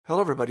Hello,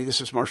 everybody. This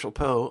is Marshall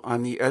Poe.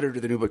 I'm the editor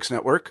of the New Books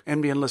Network.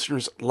 NBN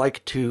listeners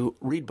like to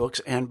read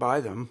books and buy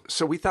them.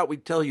 So we thought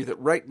we'd tell you that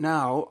right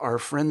now, our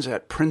friends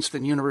at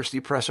Princeton University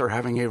Press are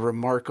having a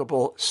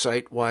remarkable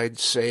site-wide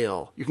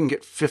sale. You can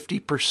get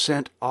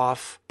 50%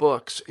 off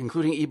books,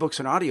 including ebooks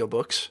and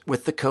audiobooks,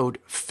 with the code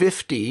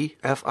 50,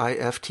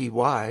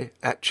 F-I-F-T-Y,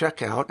 at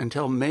checkout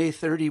until May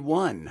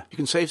 31. You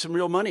can save some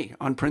real money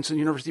on Princeton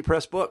University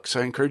Press books.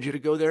 I encourage you to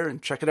go there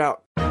and check it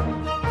out.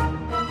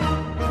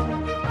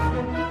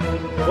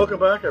 Welcome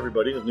back,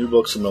 everybody, to New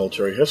Books in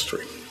Military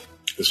History.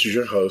 This is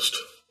your host,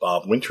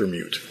 Bob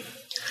Wintermute.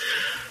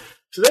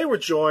 Today we're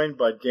joined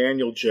by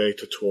Daniel J.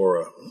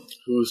 Tortora,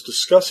 who is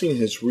discussing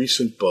his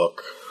recent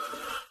book,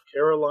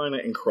 Carolina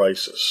in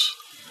Crisis: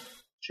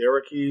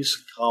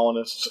 Cherokees,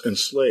 Colonists, and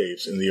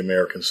Slaves in the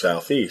American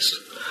Southeast,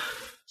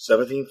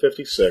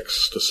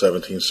 1756 to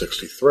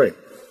 1763.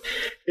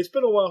 It's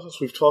been a while since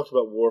we've talked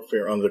about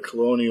warfare on the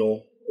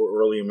colonial or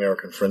early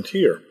American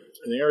frontier,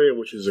 an area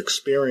which is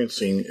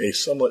experiencing a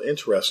somewhat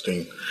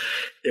interesting,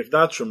 if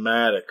not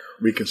dramatic,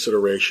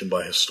 reconsideration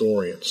by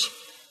historians.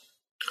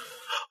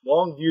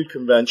 Long viewed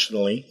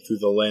conventionally through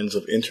the lens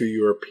of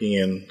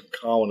inter-European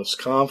colonist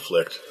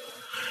conflict,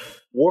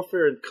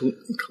 warfare in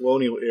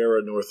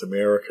colonial-era North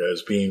America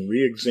is being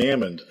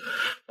re-examined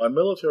by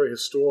military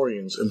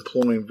historians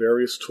employing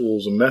various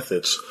tools and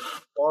methods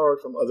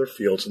borrowed from other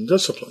fields and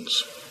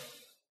disciplines.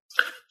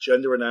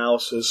 Gender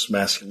analysis,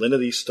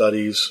 masculinity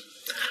studies,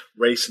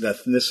 race and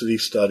ethnicity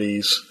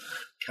studies,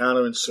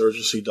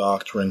 counterinsurgency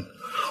doctrine,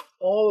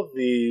 all of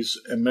these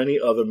and many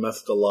other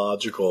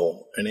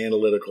methodological and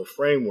analytical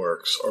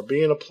frameworks are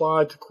being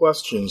applied to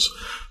questions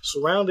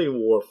surrounding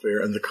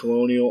warfare in the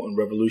colonial and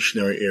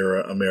revolutionary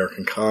era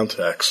American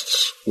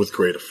contexts with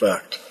great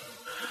effect.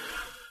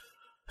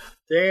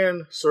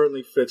 Dan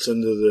certainly fits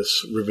into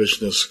this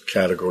revisionist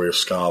category of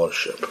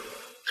scholarship.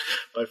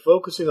 By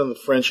focusing on the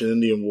French and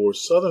Indian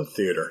War's Southern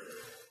theater,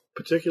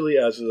 particularly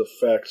as it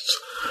affects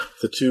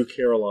the two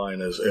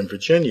Carolinas and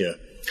Virginia,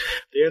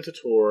 Dan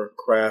Tortora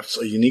crafts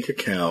a unique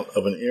account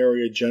of an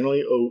area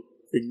generally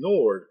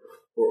ignored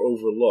or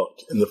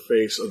overlooked in the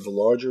face of the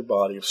larger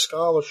body of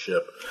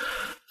scholarship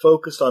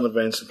focused on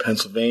events in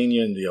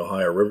Pennsylvania and the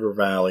Ohio River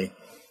Valley,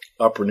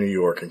 Upper New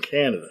York, and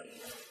Canada.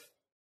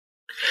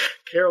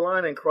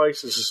 Carolina in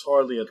Crisis is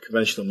hardly a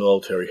conventional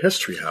military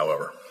history,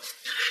 however.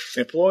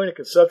 Employing a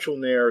conceptual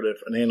narrative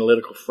and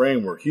analytical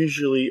framework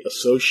usually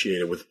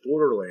associated with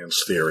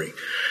borderlands theory,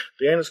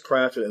 Dan has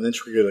crafted an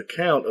intricate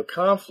account of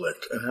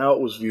conflict and how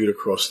it was viewed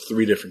across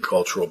three different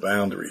cultural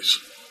boundaries: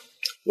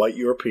 white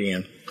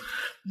European,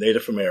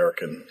 Native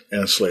American,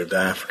 and enslaved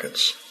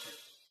Africans.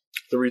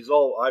 The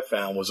result, I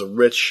found, was a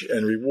rich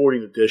and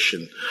rewarding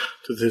addition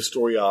to the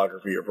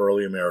historiography of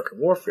early American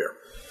warfare.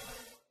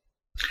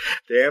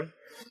 Dan,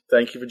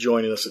 thank you for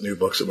joining us at New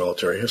Books of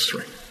Military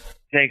History.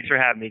 Thanks for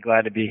having me.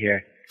 Glad to be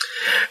here.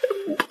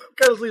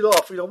 Kind of lead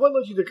off, what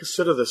led you to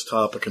consider this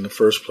topic in the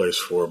first place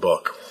for a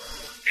book?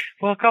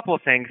 Well, a couple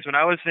of things. When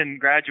I was in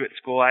graduate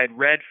school, I had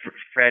read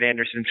Fred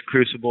Anderson's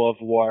Crucible of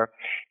War,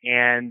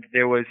 and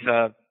there was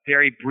a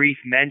very brief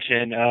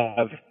mention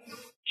of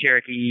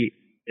Cherokee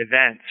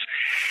events.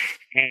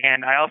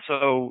 And I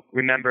also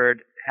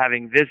remembered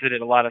having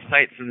visited a lot of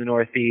sites in the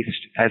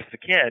Northeast as a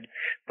kid,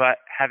 but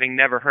having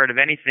never heard of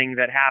anything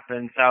that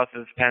happened south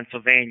of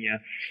Pennsylvania.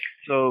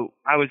 So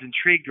I was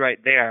intrigued right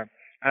there.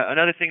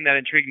 Another thing that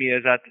intrigued me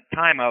is at the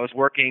time I was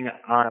working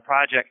on a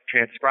project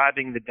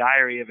transcribing the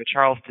diary of a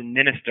Charleston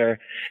minister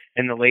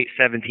in the late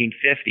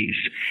 1750s.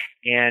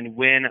 And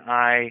when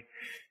I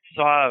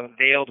saw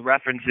veiled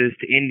references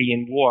to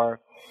Indian War,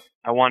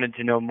 I wanted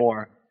to know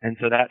more. And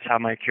so that's how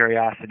my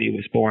curiosity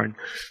was born.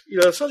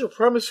 The essential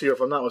premise here,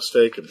 if I'm not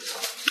mistaken,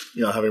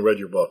 having read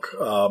your book,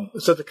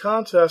 is that the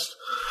contest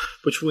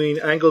between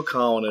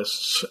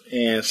Anglo-colonists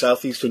and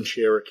southeastern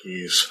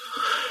Cherokees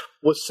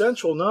was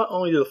central not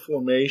only to the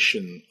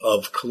formation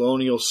of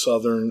colonial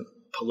Southern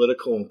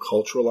political and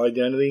cultural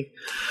identity,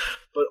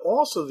 but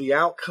also the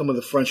outcome of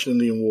the French and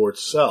Indian War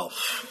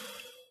itself.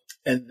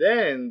 And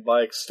then,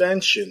 by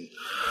extension,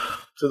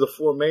 to the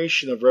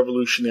formation of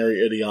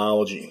revolutionary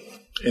ideology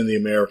in the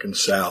American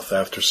South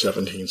after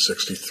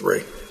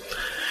 1763.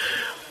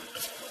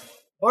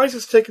 Why has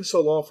this taken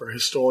so long for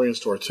historians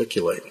to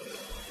articulate?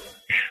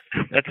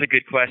 That's a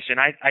good question.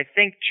 I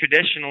think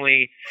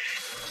traditionally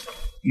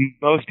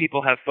most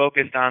people have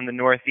focused on the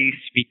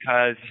Northeast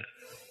because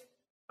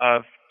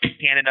of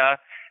Canada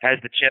as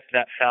the chip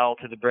that fell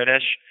to the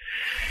British.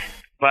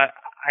 But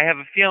I have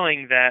a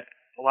feeling that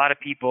a lot of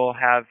people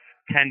have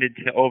tended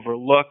to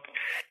overlook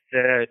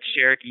the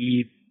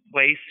Cherokee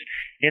place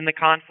in the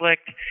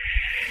conflict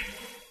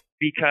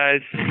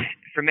because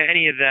for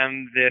many of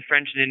them, the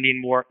French and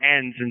Indian War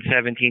ends in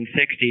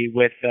 1760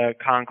 with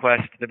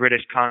the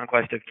British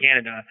conquest of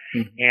Canada.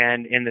 Mm-hmm.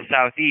 And in the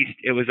Southeast,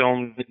 it was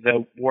only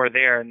the war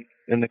there and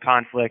the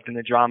conflict and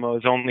the drama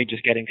was only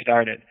just getting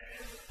started.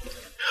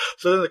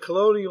 So then the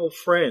colonial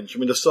fringe,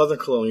 the Southern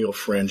colonial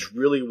fringe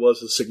really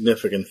was a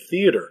significant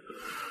theater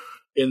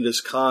in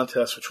this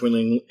contest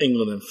between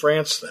England and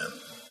France then.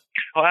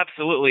 Oh,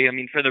 absolutely. I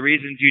mean, for the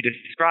reasons you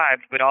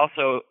described, but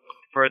also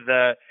for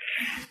the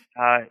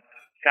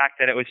fact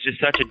that it was just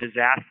such a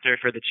disaster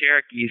for the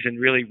Cherokees and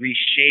really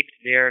reshaped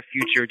their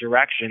future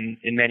direction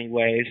in many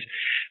ways,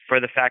 for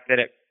the fact that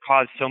it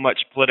caused so much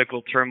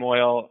political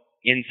turmoil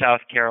in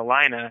South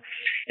Carolina,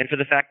 and for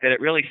the fact that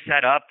it really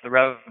set up the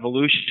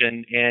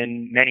revolution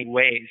in many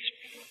ways.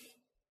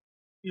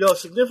 A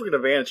significant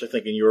advantage, I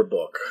think, in your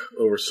book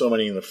over so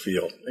many in the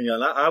field,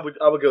 and I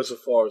would go so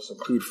far as to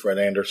include Fred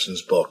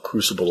Anderson's book,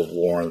 Crucible of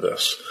War, in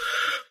this.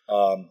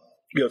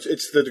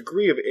 It's the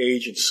degree of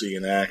agency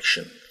and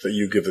action that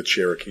you give the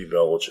Cherokee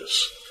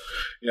villages.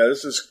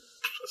 This is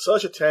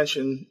such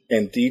attention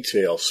and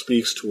detail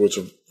speaks towards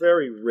a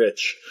very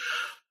rich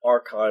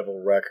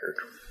archival record,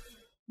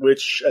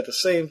 which at the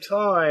same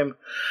time,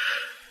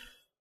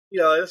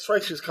 it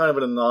strikes me as kind of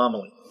an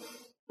anomaly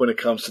when it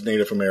comes to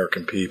Native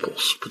American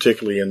peoples,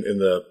 particularly in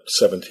the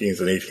 17th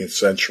and 18th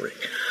century.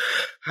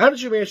 How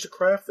did you manage to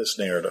craft this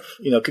narrative?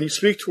 Can you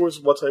speak towards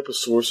what type of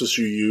sources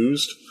you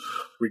used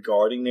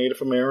regarding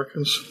Native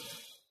Americans?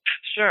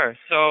 Sure.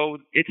 So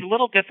it's a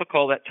little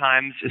difficult at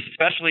times,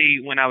 especially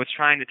when I was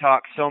trying to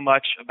talk so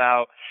much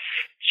about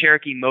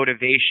Cherokee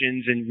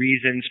motivations and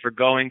reasons for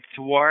going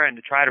to war, and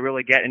to try to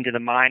really get into the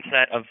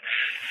mindset of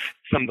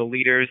some of the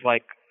leaders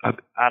like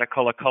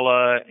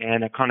Attacullaculla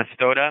and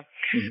Conestoga.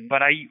 Mm-hmm.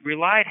 But I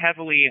relied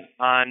heavily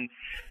on,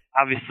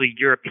 obviously,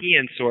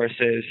 European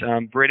sources,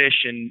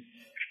 British and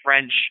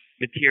French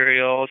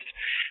materials,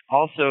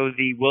 also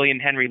the William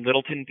Henry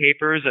Littleton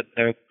papers at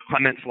the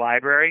Clements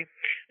Library.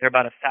 There are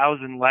about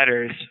 1,000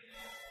 letters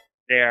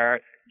there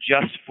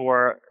just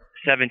for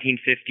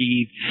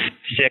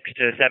 1756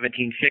 to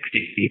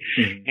 1760.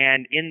 Mm-hmm.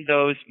 And in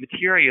those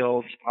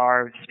materials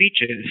are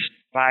speeches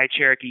by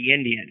Cherokee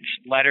Indians,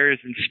 letters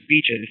and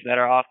speeches that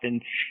are often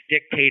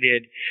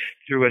dictated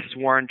through a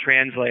sworn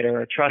translator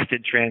or a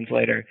trusted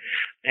translator.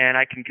 And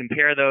I can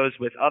compare those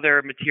with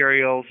other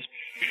materials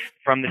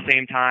from the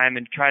same time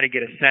and try to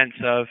get a sense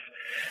of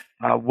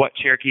what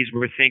Cherokees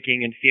were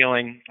thinking and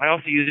feeling. I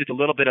also used a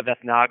little bit of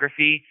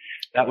ethnography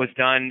that was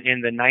done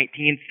in the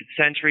 19th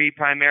century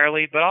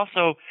primarily, but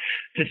also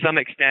to some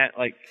extent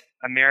like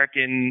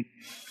American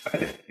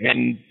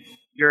and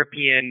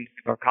European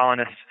or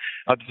colonist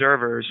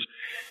observers,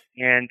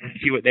 and to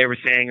see what they were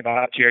saying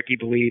about Cherokee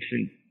beliefs.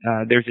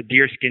 And there's a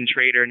deerskin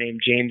trader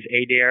named James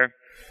Adair,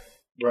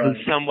 right,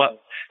 who's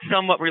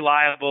somewhat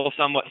reliable,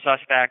 somewhat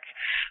suspect.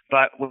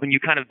 But when you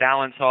kind of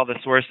balance all the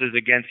sources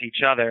against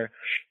each other,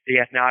 the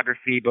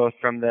ethnography, both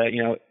from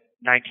the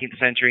 19th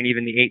century and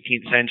even the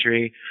 18th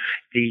century,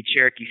 the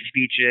Cherokee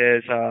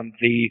speeches,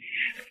 the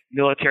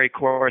military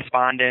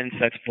correspondence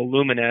that's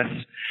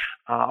voluminous,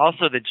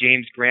 also the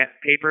James Grant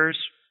papers.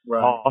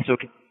 Right. Also,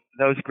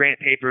 those Grant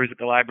papers at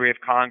the Library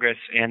of Congress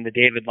and the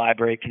David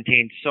Library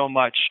contain so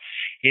much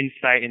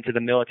insight into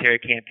the military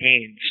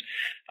campaigns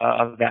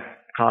of that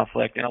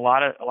conflict, and a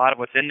lot of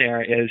what's in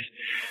there is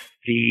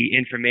the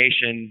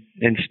information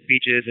and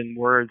speeches and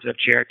words of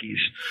Cherokees.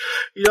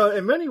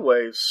 In many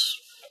ways,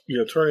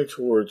 turning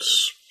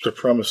towards the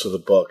premise of the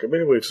book, in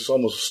many ways it's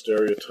almost a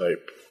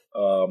stereotype.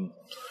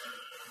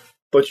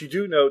 But you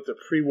do note the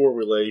pre-war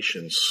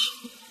relations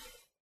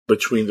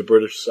between the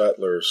British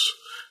settlers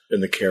in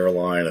the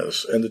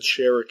Carolinas and the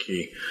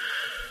Cherokee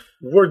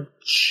were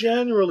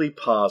generally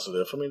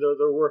positive. I mean,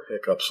 there were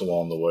hiccups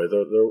along the way.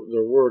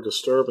 There were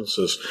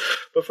disturbances.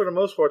 But for the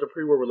most part, the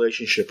pre-war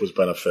relationship was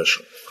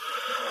beneficial.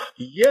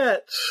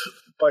 Yet,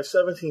 by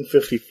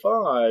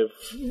 1755,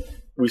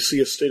 we see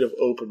a state of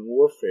open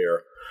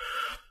warfare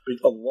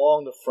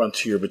along the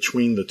frontier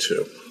between the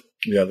two.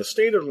 The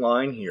stated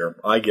line here,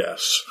 I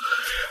guess,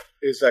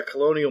 is that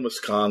colonial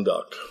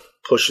misconduct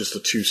pushes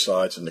the two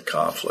sides into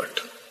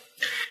conflict.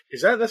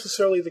 Is that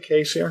necessarily the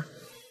case here?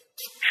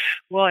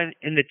 Well,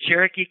 in the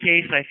Cherokee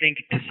case, I think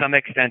to some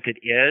extent it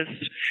is,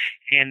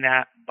 in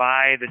that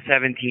by the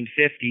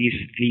 1750s,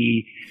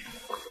 the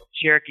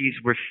Cherokees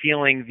were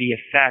feeling the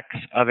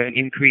effects of an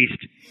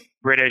increased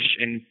British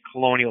and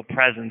colonial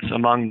presence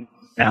among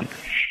them.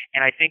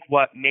 And I think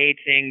what made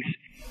things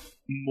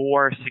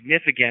more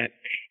significant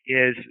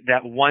is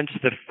that once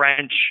the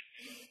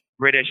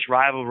French-British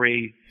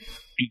rivalry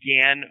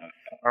began,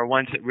 or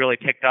once it really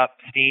picked up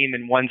steam,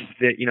 and once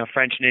the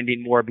French and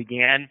Indian War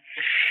began,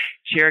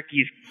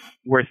 Cherokees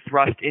were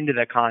thrust into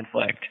the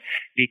conflict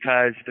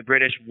because the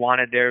British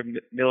wanted their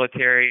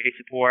military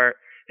support.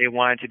 They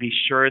wanted to be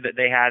sure that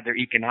they had their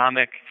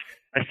economic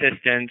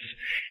assistance.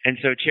 And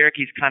so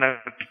Cherokees kind of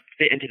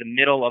fit into the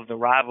middle of the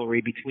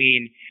rivalry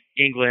between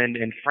England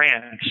and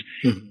France.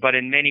 Mm-hmm. But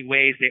in many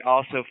ways, they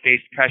also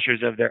faced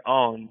pressures of their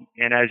own.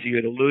 And as you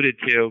had alluded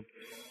to,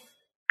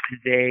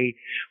 they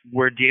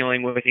were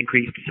dealing with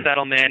increased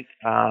settlement,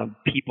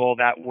 people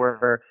that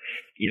were,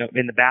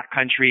 in the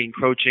backcountry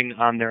encroaching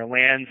on their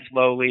land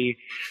slowly,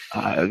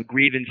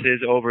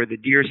 grievances over the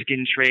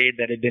deerskin trade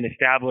that had been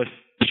established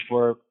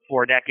for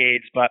 4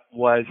 decades but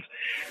was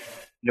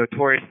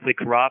notoriously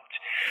corrupt.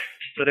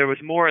 So there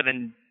was more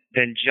than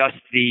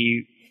just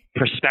the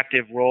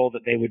prospective role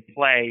that they would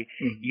play,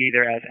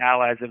 either as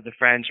allies of the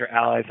French or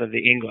allies of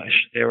the English.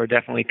 There were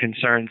definitely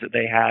concerns that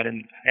they had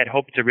and had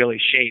hoped to really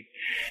shape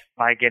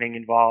by getting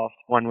involved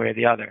one way or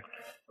the other.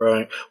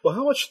 Right. Well,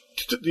 how much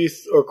do you,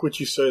 or could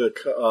you say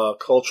the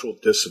cultural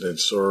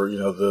dissonance, or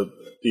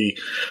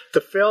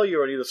the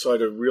failure on either side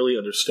to really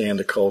understand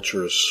the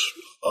cultures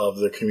of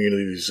the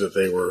communities that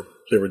they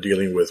were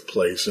dealing with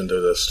plays into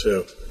this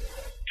too?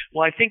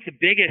 Well, I think the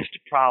biggest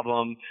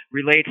problem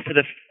relates to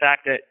the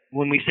fact that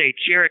when we say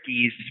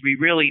Cherokees, we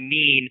really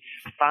mean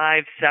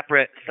 5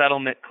 separate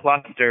settlement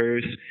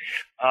clusters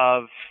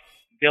of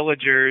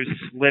villagers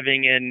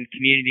living in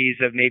communities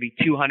of maybe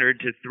 200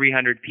 to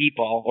 300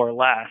 people or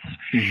less.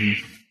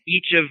 Mm-hmm.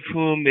 Each of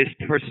whom is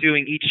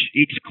pursuing,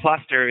 each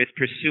cluster is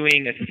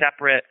pursuing a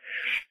separate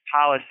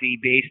policy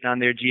based on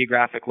their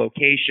geographic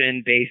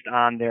location, based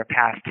on their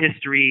past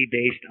history,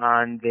 based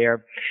on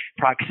their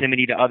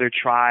proximity to other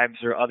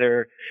tribes or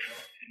other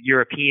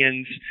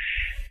Europeans,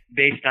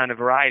 based on a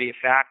variety of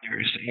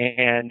factors.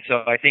 And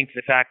so I think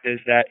the fact is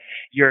that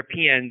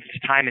Europeans,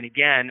 time and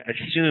again,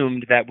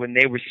 assumed that when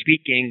they were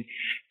speaking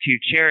to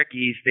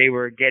Cherokees, they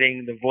were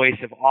getting the voice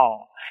of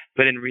all.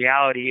 But in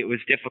reality, it was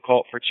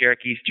difficult for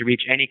Cherokees to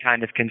reach any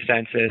kind of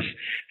consensus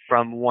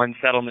from one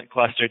settlement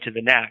cluster to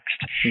the next.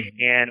 Mm-hmm.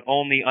 And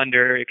only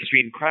under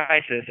extreme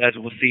crisis, as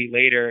we'll see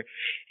later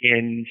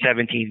in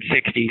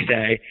 1760,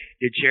 say,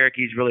 did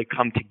Cherokees really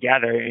come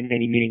together in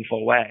any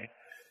meaningful way.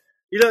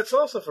 It's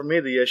also for me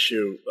the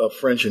issue of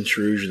French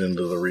intrusion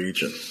into the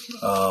region.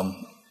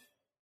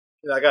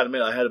 I got to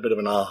admit, I had a bit of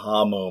an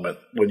aha moment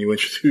when you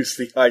introduced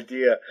the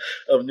idea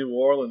of New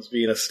Orleans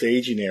being a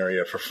staging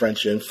area for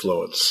French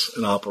influence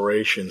and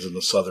operations in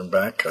the southern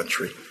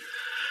backcountry.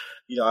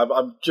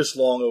 I've just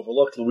long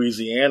overlooked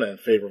Louisiana in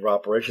favor of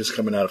operations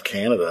coming out of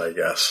Canada, I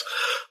guess.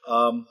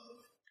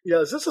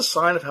 Is this a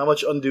sign of how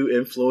much undue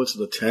influence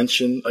and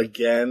attention,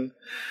 again,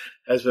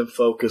 has been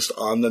focused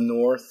on the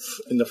North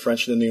in the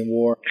French and Indian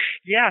War?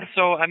 Yeah,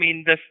 so,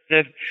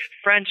 the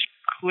French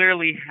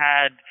clearly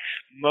had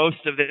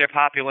most of their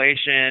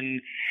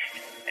population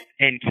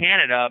in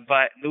Canada,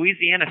 but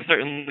Louisiana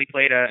certainly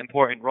played an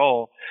important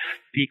role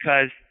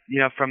because,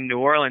 from New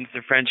Orleans,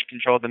 the French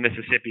controlled the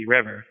Mississippi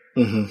River.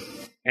 Mm-hmm.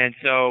 And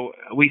so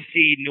we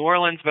see New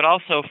Orleans, but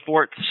also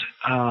forts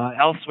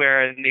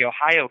elsewhere in the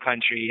Ohio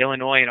country,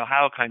 Illinois and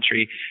Ohio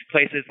country,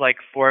 places like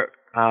Fort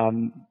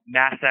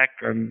Massac,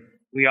 or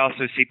we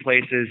also see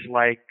places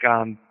like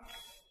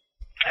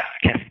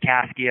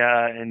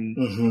Kaskaskia and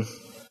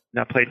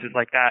places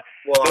like that.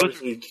 Well,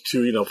 obviously,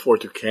 too,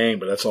 Fort Duquesne,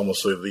 but that's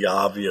almost the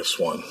obvious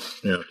one.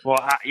 Yeah.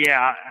 Well,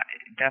 yeah,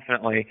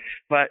 definitely.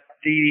 But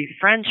the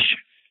French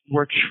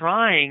were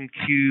trying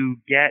to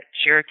get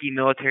Cherokee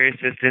military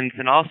assistance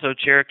and also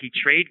Cherokee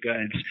trade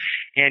goods.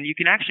 And you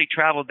can actually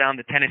travel down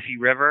the Tennessee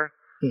River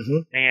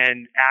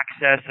and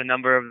access a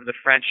number of the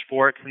French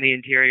forts in the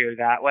interior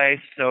that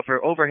way. So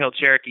for Overhill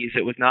Cherokees,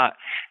 it was not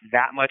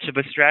that much of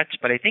a stretch,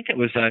 but I think it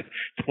was a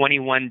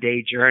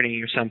 21-day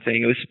journey or something.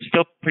 It was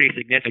still pretty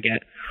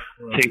significant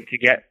to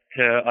get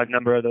to a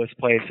number of those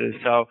places.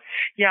 So,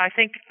 yeah, I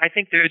think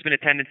there's been a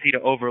tendency to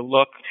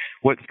overlook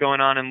what's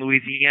going on in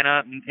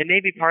Louisiana, and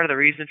maybe part of the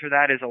reason for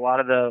that is a lot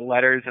of the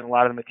letters and a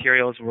lot of the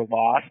materials were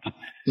lost,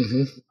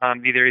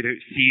 either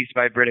seized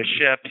by British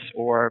ships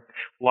or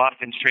lost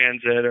in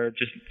transit or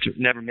just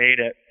never made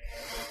it.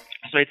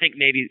 So I think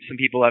maybe some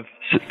people have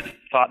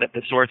thought that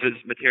the sources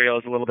material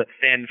is a little bit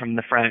thin from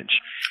the French,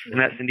 and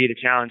that's indeed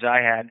a challenge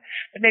I had.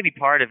 That may be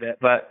part of it,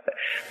 but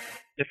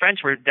the French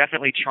were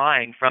definitely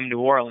trying from New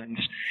Orleans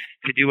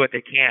to do what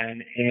they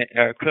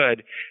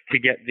could to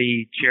get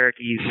the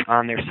Cherokees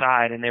on their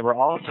side, and they were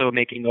also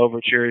making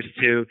overtures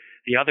to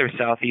the other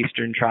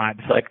southeastern tribes,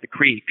 like the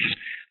Creeks,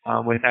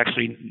 with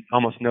actually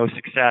almost no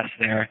success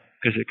there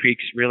because the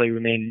Creeks really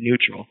remained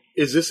neutral.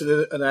 Is this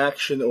an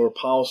action or a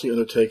policy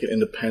undertaken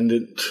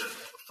independent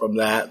from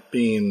that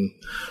being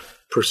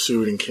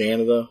pursued in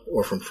Canada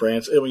or from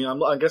France?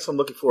 I guess I'm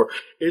looking for,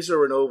 is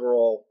there an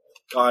overall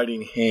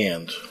guiding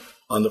hand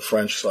on the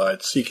French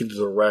side seeking to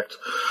direct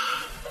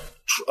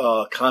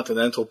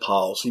continental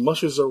policy,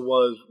 much as there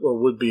was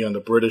or would be on the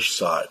British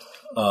side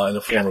in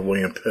the form of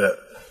William Pitt?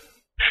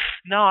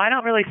 No, I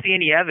don't really see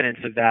any evidence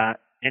of that.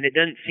 And it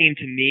doesn't seem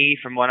to me,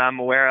 from what I'm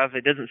aware of,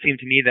 it doesn't seem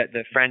to me that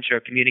the French are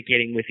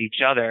communicating with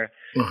each other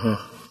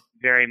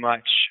very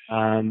much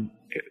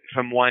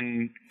from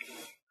one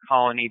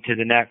colony to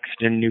the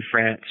next in New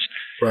France.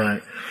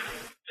 Right.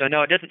 So,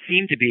 no, it doesn't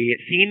seem to be.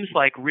 It seems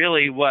like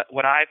really what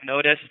I've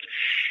noticed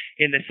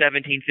in the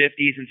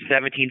 1750s and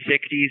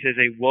 1760s is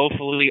a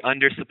woefully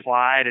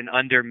undersupplied and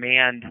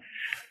undermanned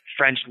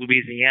French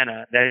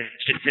Louisiana that is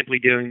just simply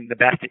doing the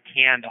best it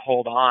can to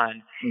hold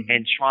on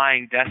and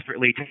trying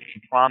desperately to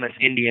promise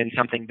Indians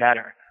something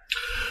better.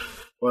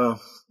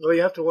 Well,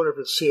 you have to wonder if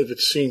it's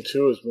seen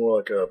too as more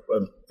like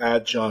an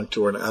adjunct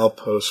or an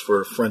outpost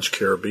for French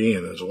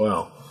Caribbean as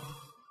well.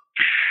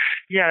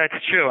 Yeah,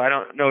 that's true. I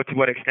don't know to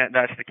what extent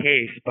that's the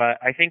case, but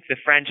I think the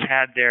French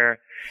had they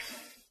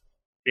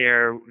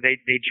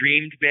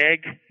dreamed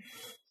big,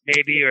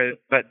 maybe,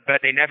 but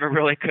they never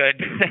really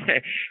could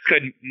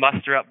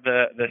muster up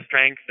the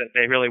strength that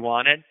they really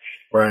wanted.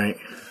 Right.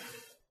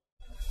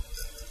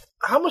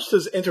 How much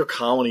does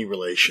intercolony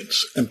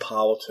relations and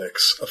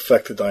politics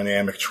affect the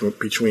dynamic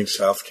between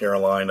South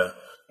Carolina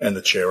and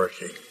the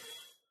Cherokee?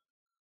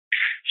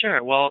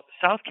 Sure. Well,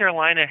 South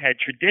Carolina had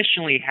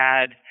traditionally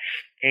had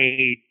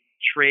a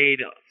trade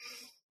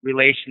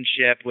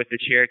relationship with the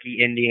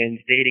Cherokee Indians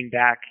dating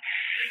back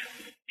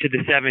to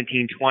the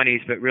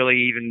 1720s, but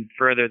really even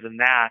further than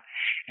that.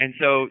 And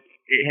so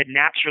it had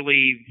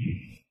naturally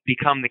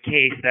become the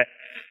case that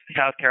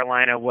South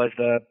Carolina was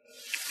the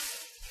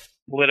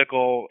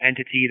political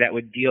entity that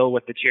would deal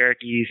with the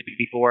Cherokees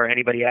before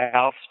anybody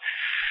else.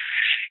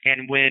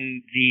 And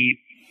when the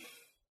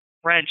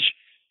French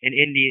and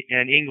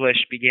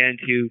English began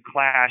to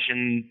clash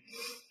in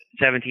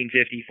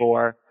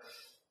 1754,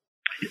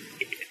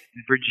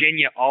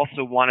 Virginia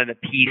also wanted a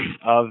piece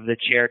of the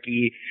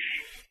Cherokee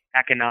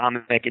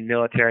economic and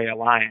military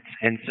alliance.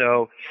 And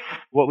so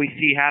what we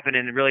see happen,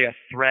 and really a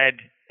thread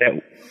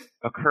that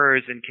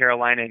occurs in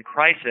Carolina in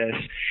crisis,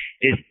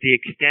 is the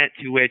extent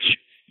to which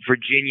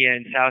Virginia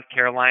and South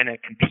Carolina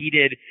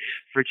competed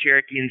for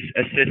Cherokee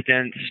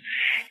assistance,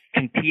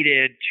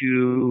 competed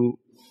to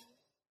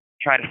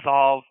try to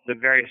solve the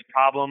various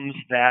problems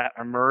that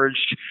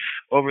emerged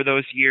over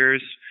those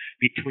years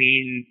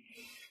between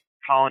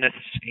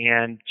colonists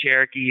and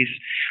Cherokees.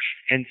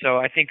 And so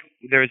I think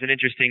there was an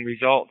interesting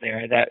result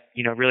there that,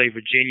 really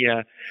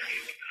Virginia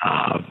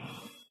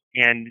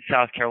and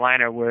South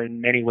Carolina were in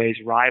many ways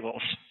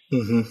rivals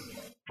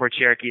for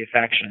Cherokee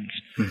affections.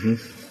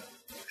 Mm-hmm.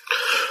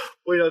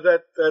 Well,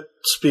 that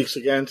speaks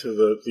again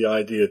to the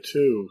idea,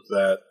 too,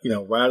 that,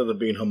 rather than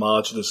being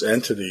homogenous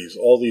entities,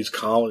 all these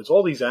colonies,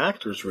 all these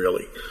actors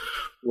really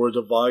were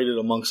divided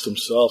amongst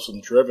themselves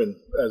and driven,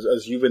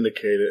 as you've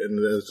indicated and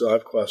as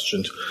I've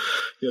questioned,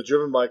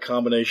 driven by a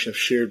combination of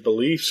shared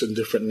beliefs and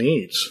different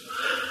needs.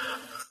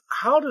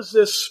 How does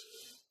this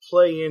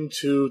play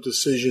into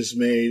decisions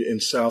made in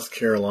South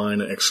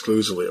Carolina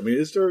exclusively? I mean,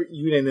 is there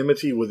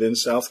unanimity within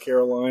South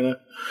Carolina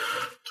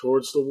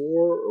towards the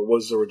war, or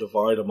was there a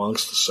divide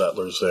amongst the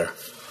settlers there?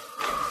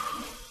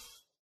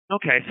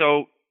 Okay,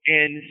 so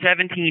in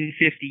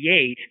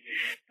 1758,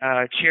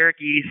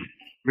 Cherokees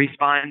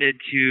responded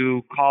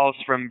to calls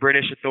from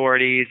British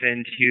authorities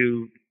and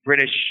to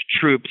British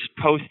troops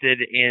posted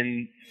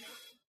in,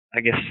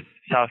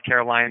 South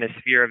Carolina's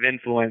sphere of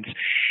influence,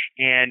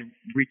 and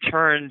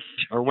returned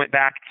or went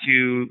back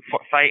to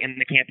fight in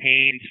the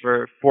campaigns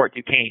for Fort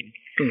Duquesne.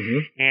 Mm-hmm.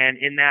 And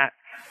in that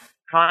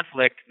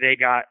conflict, they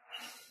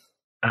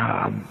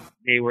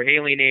were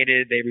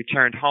alienated. They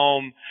returned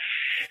home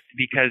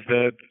because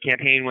the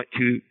campaign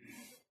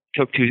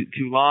took too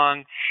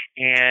long,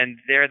 and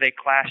there they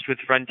clashed with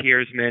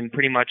frontiersmen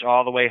pretty much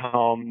all the way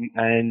home,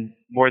 and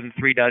more than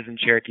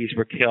 36 Cherokees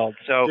were killed.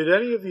 So, did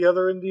any of the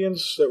other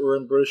Indians that were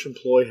in British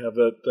employ have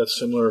that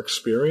similar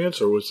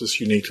experience, or was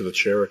this unique to the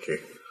Cherokee?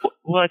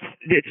 Well,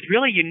 it's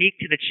really unique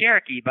to the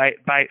Cherokee.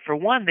 For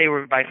one, they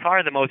were by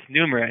far the most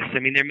numerous. I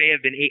mean, there may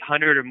have been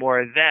 800 or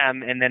more of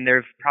them, and then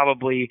there's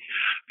probably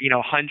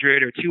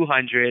 100 or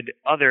 200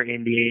 other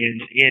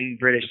Indians in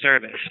British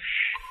service.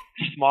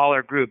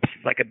 Smaller groups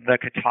like the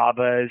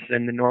Catawbas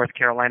and the North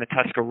Carolina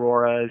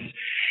Tuscaroras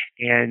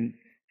and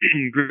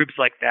groups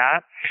like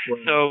that.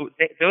 Wow.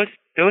 So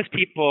those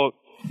people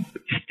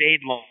stayed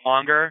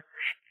longer.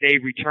 They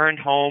returned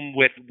home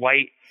with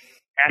white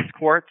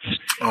escorts.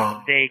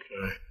 Oh,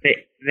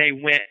 they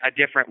went a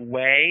different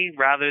way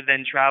rather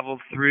than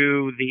traveled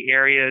through the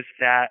areas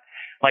that,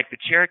 like the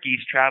Cherokees,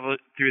 traveled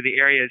through the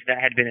areas that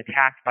had been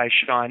attacked by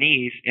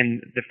Shawnees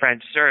in the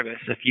French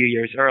service a few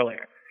years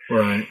earlier.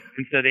 Right.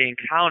 And so they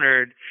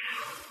encountered,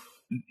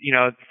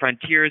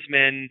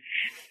 frontiersmen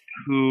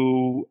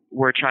who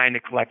were trying to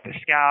collect the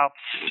scalps,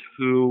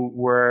 who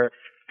were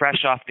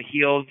fresh off the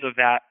heels of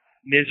that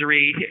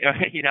misery,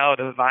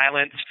 the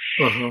violence.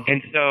 Uh-huh.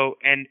 And so,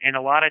 and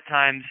a lot of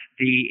times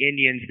the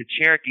Indians, the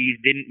Cherokees,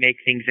 didn't make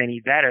things any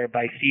better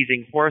by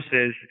seizing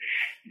horses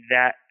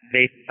that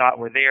they thought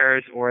were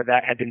theirs or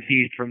that had been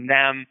seized from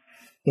them.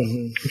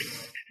 Mm-hmm.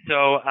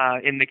 So,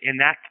 in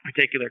that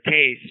particular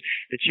case,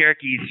 the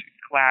Cherokees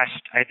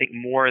clashed, I think,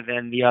 more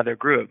than the other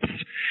groups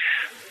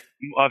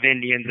of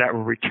Indians that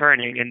were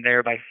returning, and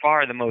they're by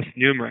far the most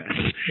numerous.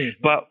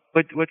 Mm-hmm.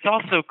 But what's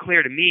also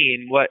clear to me,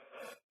 and what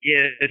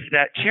is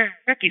that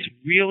Cherokees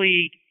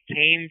really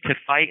came to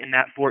fight in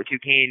that Fort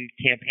Duquesne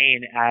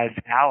campaign as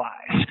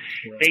allies.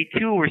 Right. They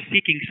too were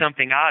seeking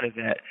something out of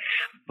it,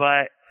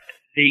 but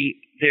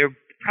their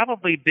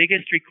probably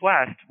biggest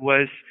request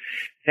was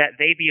that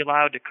they be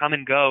allowed to come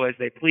and go as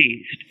they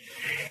pleased.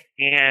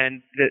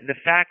 And the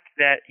fact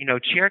that,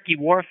 Cherokee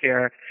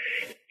warfare,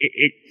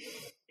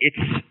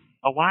 it's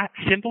a lot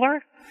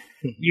simpler.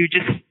 You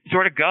just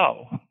sort of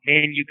go,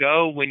 and you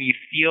go when you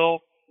feel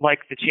like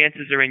the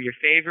chances are in your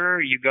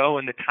favor. You go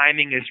when the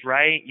timing is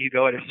right. You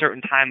go at a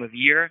certain time of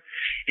year.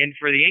 And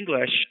for the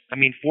English,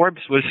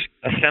 Forbes was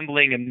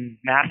assembling a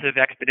massive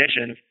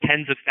expedition of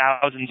tens of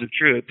thousands of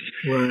troops.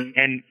 Right.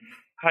 And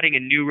cutting a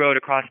new road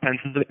across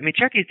Pennsylvania. I mean,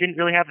 Cherokees didn't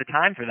really have the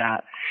time for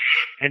that.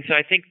 And so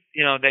I think,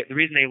 that the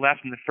reason they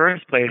left in the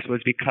first place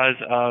was because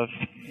of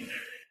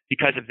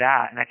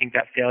that. And I think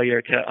that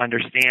failure to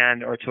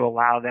understand or to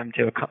allow them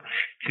to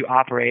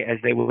operate as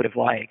they would have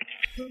liked.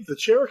 The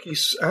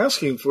Cherokees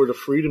asking for the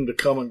freedom to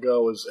come and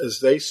go as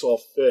they saw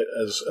fit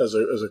as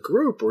a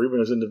group or even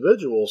as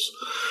individuals,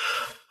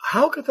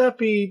 how could that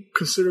be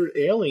considered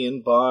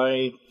alien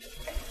by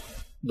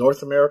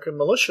North American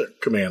militia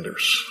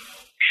commanders?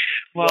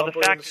 Well, the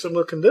fact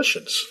similar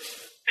conditions.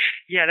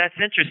 Yeah, that's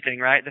interesting,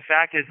 right? The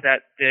fact is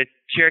that the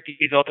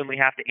Cherokees ultimately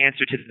have to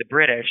answer to the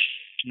British,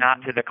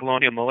 not to the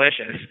colonial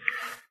militias,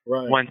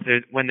 right,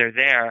 when they're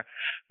there.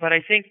 But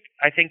I think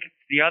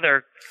the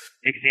other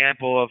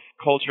example of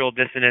cultural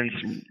dissonance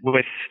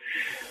with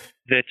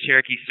the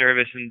Cherokee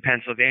service in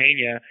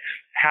Pennsylvania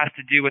has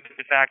to do with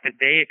the fact that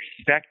they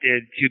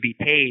expected to be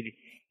paid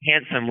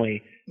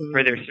handsomely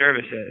for their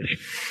services.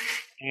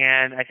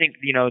 And I think,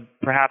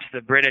 perhaps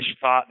the British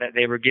thought that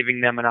they were giving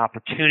them an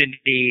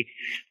opportunity,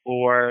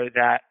 or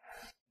that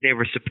they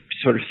were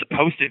sort of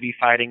supposed to be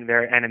fighting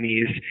their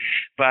enemies.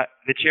 But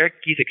the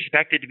Cherokees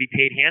expected to be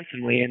paid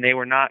handsomely, and they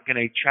were not going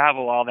to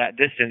travel all that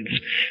distance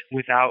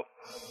without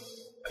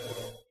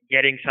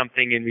getting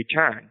something in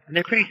return. And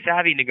they're pretty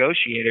savvy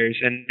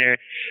negotiators, and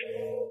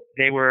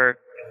they were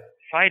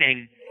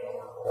fighting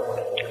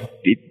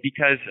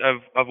because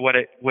of what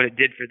it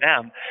did for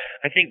them.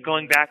 I think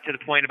going back to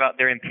the point about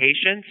their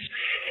impatience,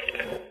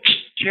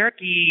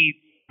 Cherokee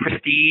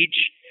prestige,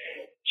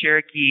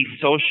 Cherokee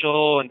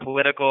social and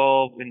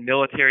political and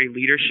military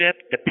leadership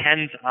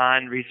depends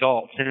on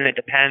results, and it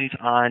depends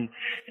on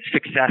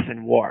success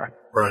in war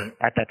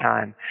at that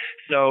time.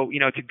 So,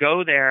 to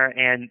go there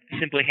and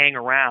simply hang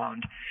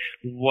around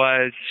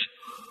was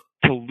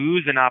to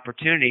lose an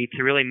opportunity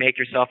to really make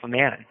yourself a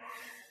man.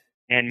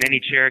 And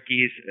many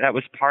Cherokees, that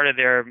was part of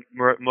their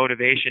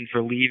motivation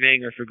for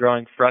leaving or for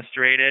growing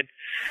frustrated.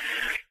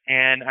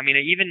 And I mean,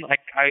 even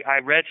I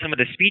read some of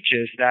the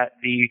speeches that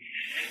the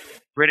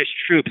British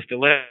troops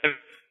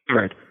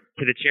delivered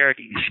to the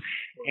Cherokees,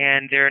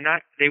 and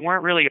they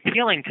weren't really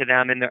appealing to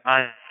them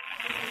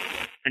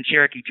on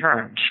Cherokee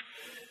terms.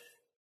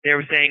 They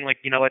were saying,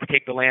 let's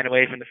take the land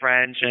away from the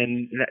French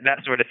and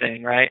that sort of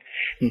thing, right?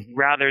 Mm-hmm.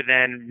 Rather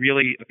than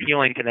really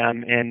appealing to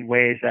them in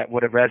ways that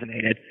would have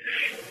resonated.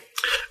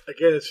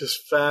 Again, it's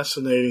just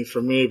fascinating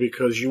for me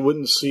because you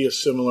wouldn't see a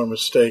similar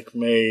mistake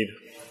made.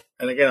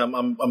 And again,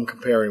 I'm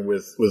comparing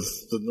with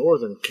the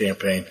Northern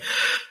campaign.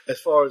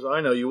 As far as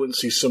I know, you wouldn't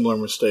see similar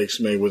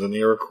mistakes made with an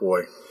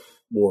Iroquois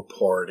war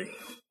party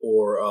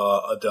or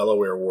a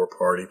Delaware war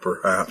party,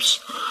 perhaps.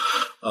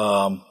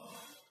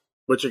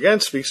 Which again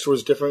speaks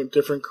towards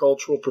different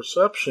cultural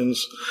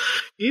perceptions,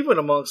 even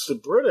amongst the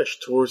British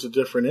towards the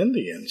different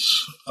Indians,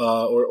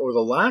 or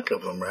the lack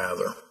of them,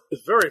 rather.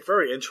 It's very,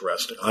 very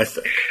interesting, I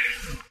think.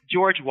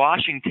 George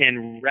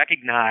Washington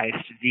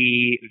recognized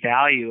the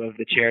value of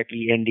the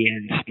Cherokee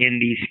Indians in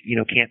these,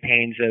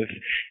 campaigns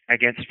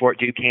against Fort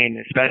Duquesne,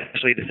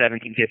 especially the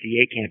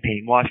 1758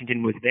 campaign.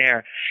 Washington was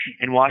there,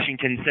 and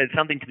Washington said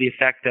something to the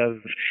effect of,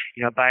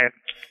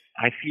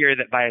 I fear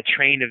that by a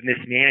train of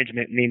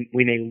mismanagement,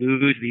 we may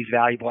lose these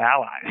valuable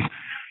allies.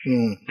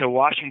 So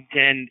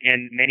Washington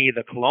and many of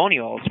the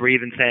colonials were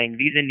even saying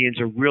these Indians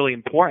are really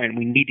important.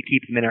 We need to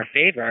keep them in our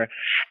favor.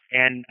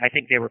 And I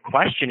think they were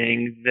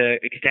questioning the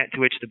extent to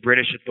which the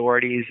British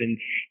authorities and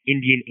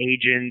Indian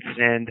agents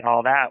and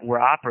all that were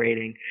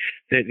operating.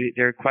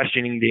 They're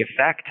questioning the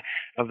effect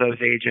of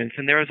those agents.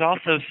 And there was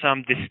also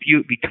some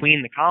dispute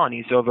between the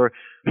colonies over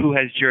who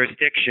has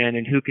jurisdiction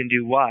and who can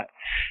do what.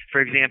 For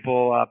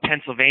example,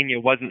 Pennsylvania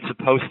wasn't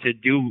supposed to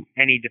do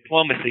any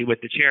diplomacy with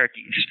the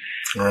Cherokees,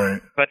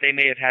 right? But they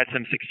may have had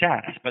some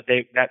success. But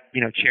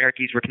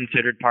Cherokees were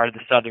considered part of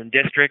the Southern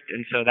District,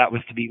 and so that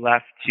was to be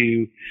left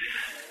to,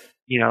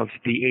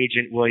 the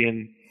agent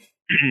William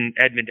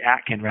Edmund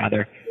Atkin,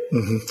 rather.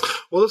 Mm-hmm.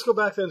 Well, let's go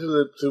back then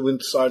to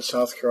inside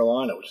South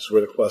Carolina, which is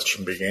where the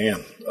question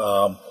began.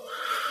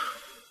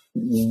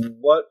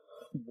 What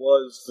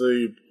was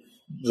the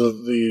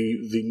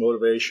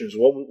motivations?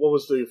 What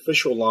was the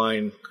official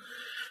line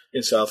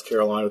in South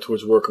Carolina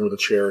towards working with the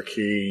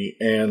Cherokee?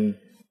 And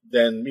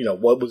then,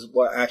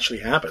 what actually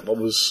happened? What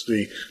was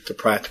the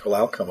practical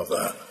outcome of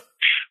that?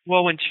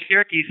 Well, when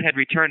Cherokees had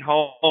returned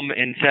home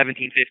in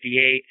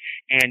 1758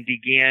 and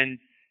began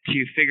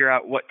to figure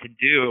out what to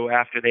do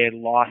after they had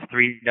lost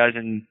 36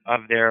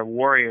 of their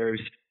warriors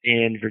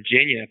in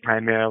Virginia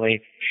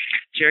primarily,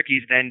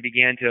 Cherokees then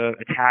began to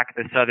attack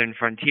the southern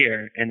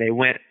frontier, and they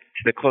went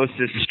to the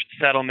closest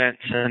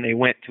settlements, and they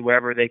went to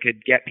wherever they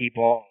could get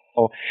people,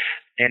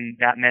 and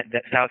that meant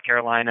that South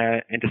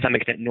Carolina and to some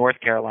extent North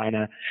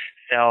Carolina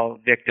fell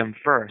victim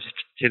first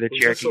to the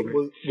Cherokee.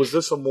 Was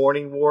this a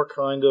morning war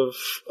kind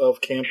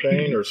of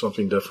campaign or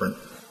something different?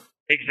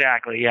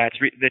 Exactly, yeah. It's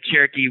the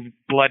Cherokee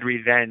blood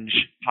revenge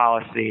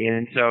policy.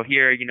 And so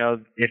here,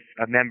 if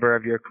a member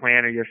of your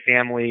clan or your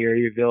family or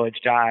your village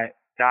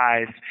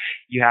dies,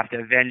 you have to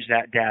avenge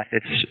that death.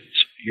 It's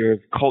your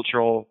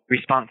cultural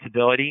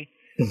responsibility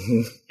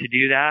to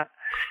do that.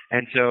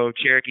 And so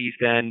Cherokees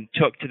then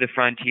took to the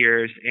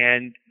frontiers,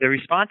 and the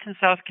response in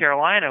South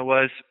Carolina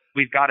was,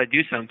 we've got to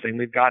do something.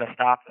 We've got to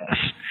stop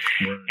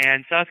this. Right.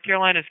 And South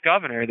Carolina's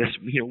governor, this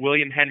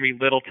William Henry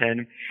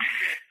Littleton,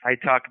 I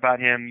talk about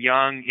him,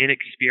 young,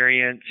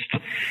 inexperienced.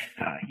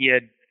 He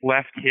had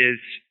left his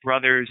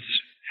brother's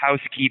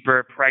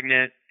housekeeper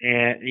pregnant,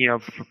 and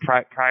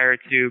prior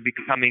to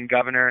becoming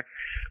governor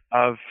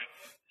of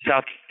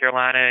South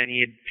Carolina, and he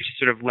had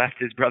sort of left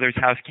his brother's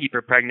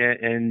housekeeper pregnant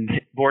and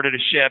boarded a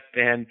ship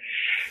and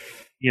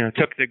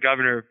took the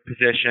governor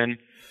position.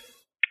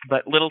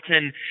 But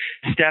Littleton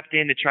stepped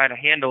in to try to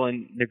handle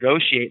and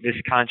negotiate this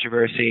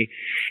controversy,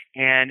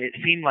 and it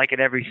seemed like at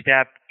every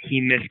step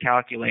he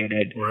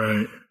miscalculated.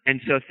 Right.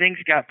 And so things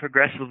got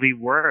progressively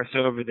worse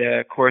over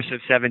the course of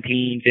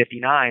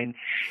 1759.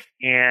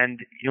 And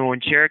when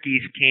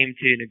Cherokees came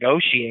to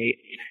negotiate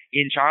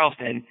in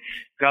Charleston,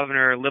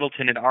 Governor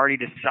Littleton had already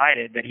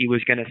decided that he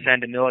was going to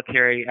send a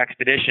military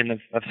expedition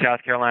of South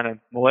Carolina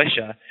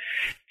militia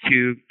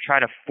to try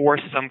to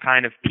force some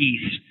kind of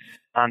peace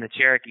on the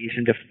Cherokees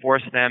and to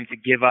force them to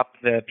give up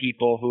the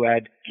people who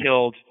had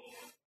killed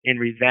in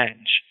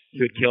revenge,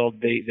 who had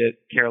killed the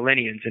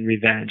Carolinians in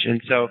revenge.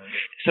 And so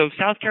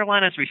South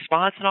Carolina's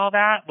response and all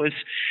that was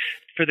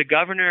for the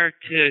governor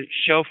to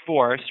show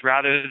force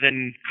rather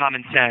than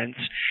common sense,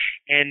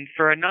 and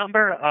for a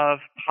number of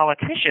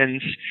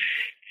politicians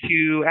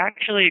to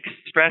actually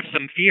express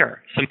some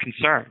fear, some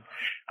concern.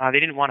 They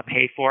didn't want to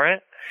pay for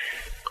it.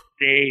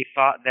 They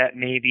thought that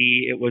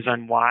maybe it was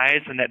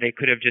unwise and that they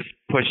could have just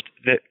pushed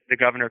the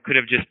governor could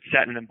have just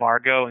set an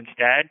embargo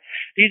instead.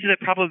 These are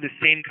probably the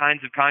same kinds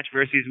of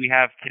controversies we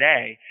have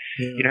today.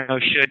 Yeah.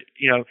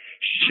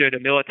 Should a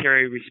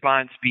military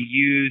response be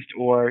used,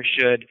 or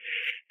should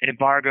an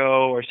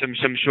embargo or some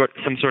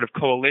sort of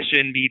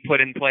coalition be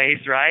put in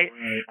place, right?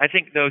 I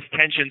think those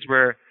tensions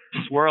were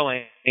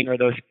swirling, or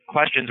those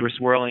questions were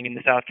swirling in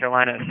the South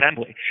Carolina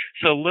Assembly.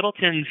 So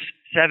Littleton's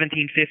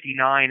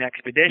 1759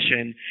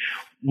 expedition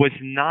was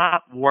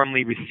not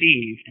warmly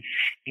received,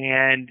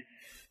 and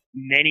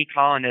many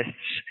colonists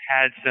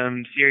had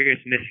some serious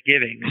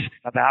misgivings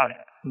about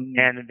it,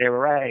 and they were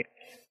right.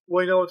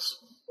 Well,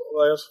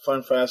 what I also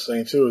find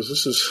fascinating too is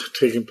this is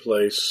taking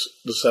place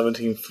the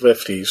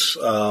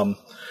 1750s.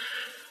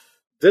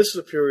 This is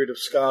a period of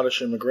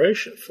Scottish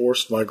immigration,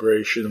 forced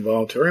migration and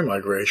voluntary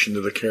migration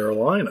to the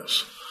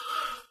Carolinas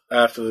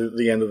after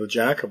the end of the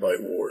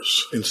Jacobite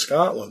Wars in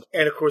Scotland.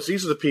 And, of course,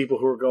 these are the people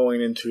who are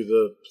going into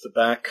the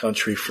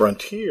backcountry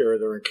frontier.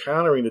 They're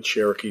encountering the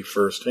Cherokee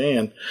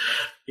firsthand.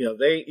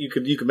 You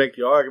could make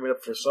the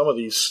argument for some of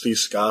these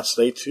Scots,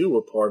 they too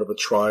were part of a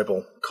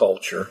tribal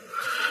culture,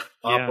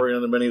 operating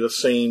under many of the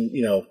same,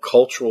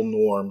 cultural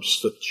norms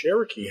that the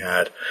Cherokee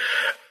had.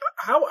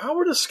 How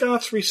were the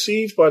Scots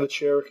received by the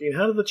Cherokee, and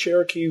how did the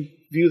Cherokee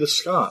view the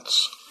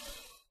Scots?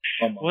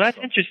 Well, that's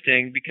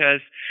interesting,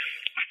 because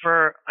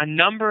for a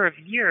number of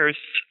years,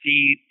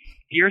 the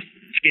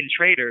deerskin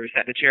traders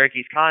that the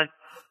Cherokees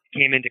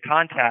came into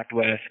contact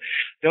with,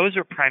 those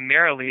were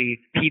primarily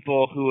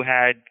people who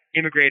had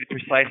immigrated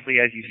precisely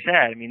as you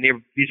said. I mean,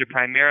 these are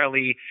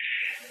primarily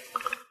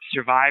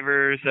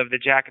survivors of the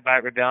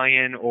Jacobite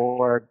Rebellion,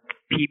 or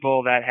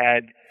people that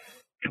had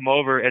come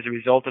over as a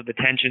result of the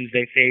tensions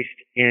they faced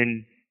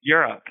in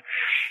Europe.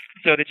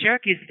 So the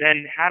Cherokees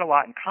then had a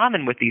lot in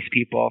common with these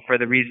people for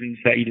the reasons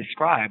that you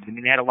described. I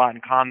mean, they had a lot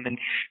in common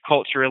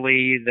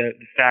culturally, the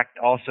fact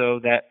also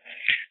that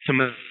some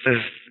of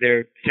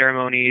their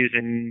ceremonies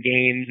and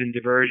games and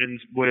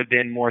diversions would have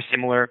been more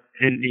similar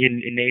in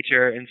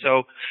nature. And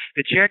so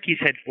the Cherokees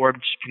had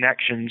forged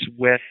connections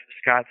with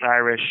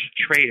Scots-Irish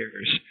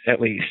traders, at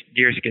least,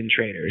 deerskin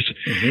traders.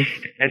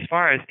 Mm-hmm. As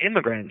far as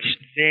immigrants,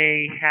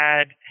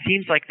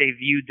 seems like they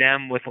viewed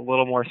them with a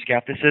little more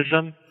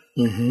skepticism.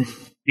 Mm-hmm.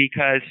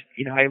 Because,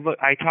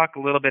 I talk a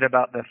little bit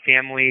about the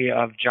family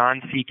of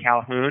John C.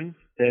 Calhoun,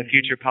 the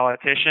future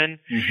politician.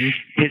 Mm-hmm.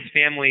 His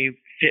family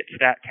fits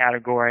that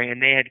category,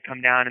 and they had come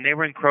down and they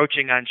were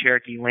encroaching on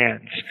Cherokee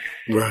lands.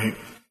 Right.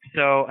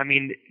 So,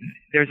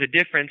 there's a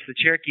difference. The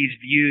Cherokees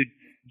viewed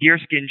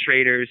deerskin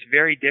traders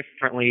very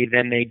differently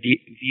than they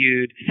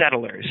viewed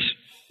settlers.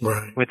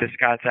 Right. With a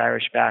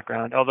Scots-Irish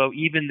background. Although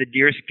even the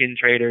deerskin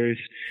traders,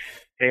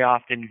 they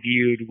often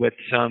viewed with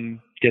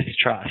some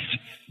distrust.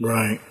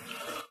 Right.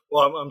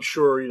 Well, I'm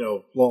sure,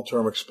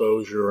 long-term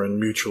exposure and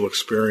mutual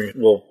experience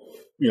will,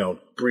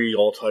 breed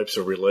all types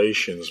of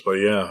relations. But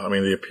yeah,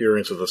 the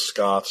appearance of the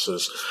Scots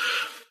as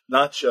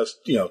not just,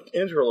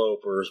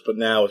 interlopers, but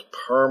now as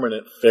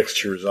permanent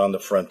fixtures on the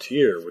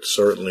frontier would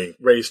certainly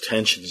raise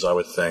tensions, I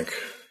would think.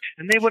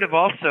 And they would have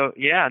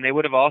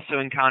also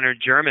encountered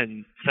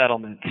German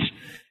settlements.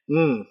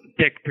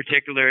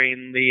 Particularly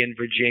in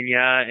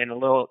Virginia, and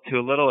to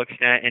a little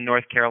extent in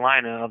North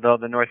Carolina, although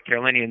the North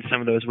Carolinians, some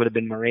of those would have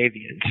been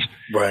Moravians.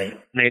 Right.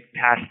 They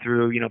passed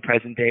through,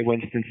 present-day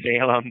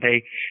Winston-Salem.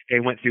 They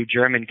went through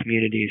German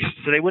communities.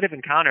 So they would have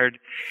encountered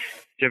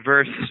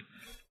diverse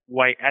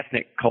white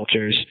ethnic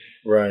cultures.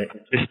 Right.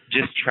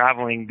 Just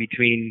traveling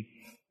between,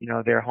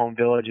 their home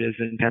villages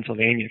in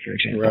Pennsylvania, for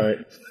example. Right.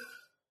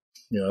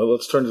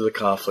 Let's turn to the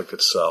conflict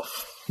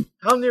itself.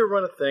 How near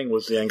run a thing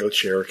was the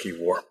Anglo-Cherokee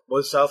War?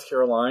 Was South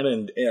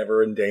Carolina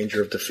ever in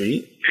danger of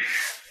defeat?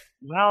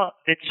 Well,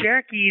 the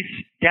Cherokees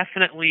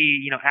definitely,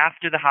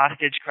 after the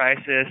hostage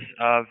crisis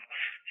of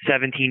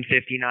 1759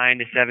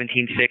 to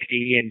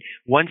 1760, and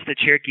once the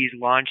Cherokees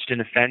launched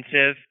an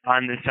offensive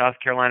on the South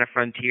Carolina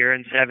frontier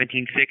in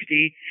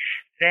 1760,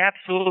 they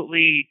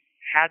absolutely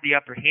had the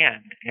upper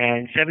hand,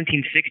 and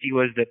 1760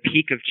 was the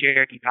peak of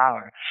Cherokee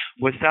power.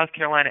 Was South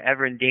Carolina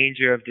ever in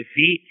danger of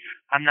defeat?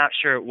 I'm not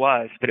sure it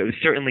was, but it was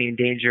certainly in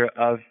danger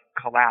of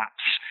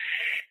collapse.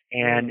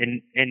 And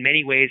in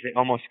many ways, it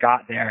almost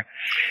got there.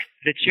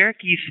 The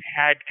Cherokees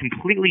had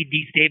completely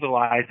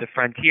destabilized the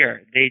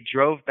frontier. They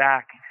drove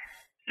back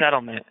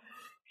settlement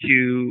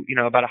to,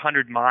 about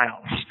 100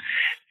 miles.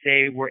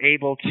 They were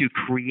able to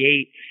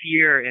create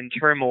fear and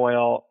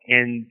turmoil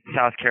in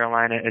South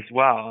Carolina as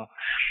well.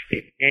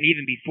 And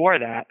even before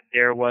that,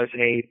 there was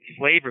a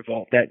slave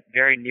revolt that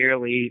very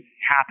nearly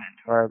happened,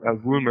 or a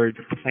rumored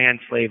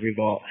planned slave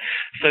revolt.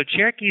 So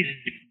Cherokees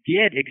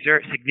did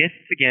exert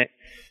significant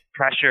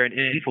pressure and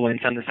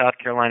influence on the South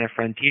Carolina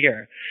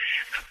frontier.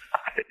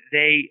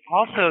 They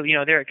also,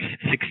 their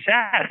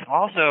success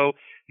also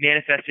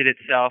manifested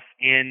itself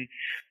in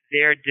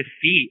their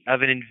defeat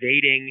of an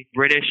invading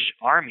British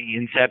army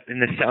in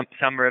the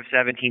summer of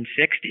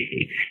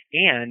 1760.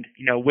 And,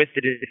 with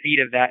the defeat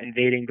of that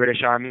invading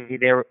British army,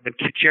 the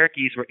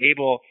Cherokees were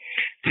able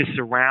to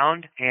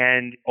surround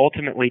and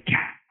ultimately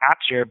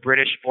capture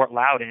British Fort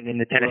Loudon in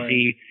the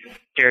Tennessee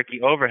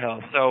Cherokee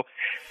Overhill. So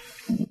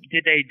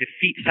did they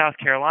defeat South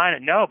Carolina?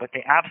 No, but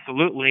they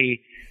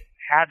absolutely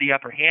had the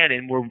upper hand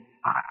and were,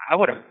 I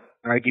would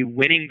argue,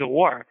 winning the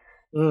war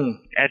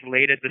as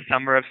late as the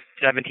summer of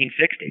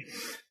 1760.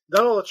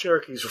 Not all the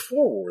Cherokees are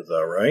for war,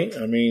 though, right?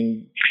 I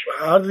mean,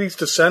 how do these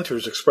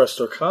dissenters express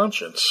their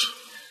conscience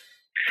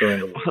during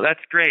the war? Well,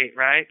 that's great,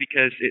 right?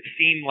 Because it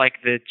seemed like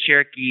the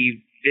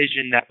Cherokee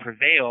vision that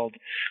prevailed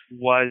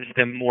was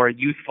the more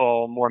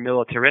youthful, more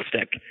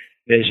militaristic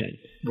vision.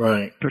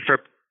 Right.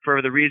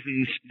 For the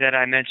reasons that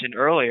I mentioned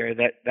earlier,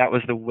 that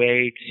was the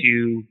way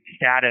to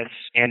status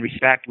and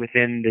respect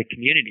within the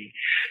community,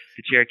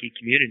 the Cherokee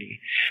community.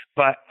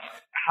 But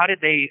how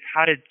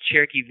did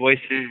Cherokee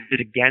voices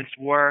against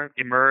war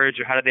emerge,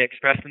 or how did they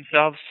express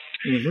themselves?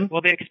 Mm-hmm.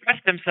 Well, they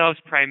expressed themselves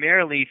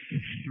primarily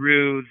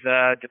through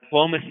the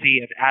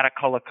diplomacy of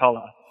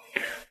Attacullaculla,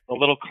 the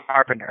Little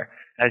Carpenter,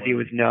 as he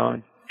was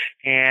known.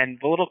 And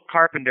the Little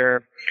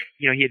Carpenter,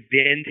 he had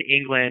been to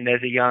England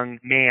as a young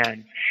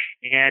man,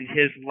 and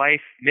his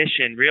life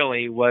mission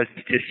really was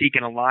to seek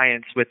an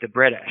alliance with the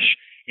British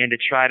and to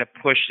try to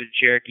push the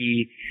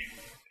Cherokee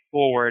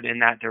forward in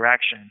that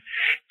direction.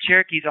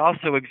 Cherokees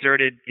also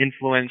exerted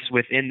influence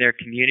within their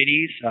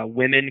communities.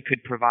 Women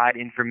could provide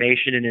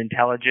information and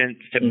intelligence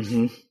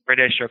to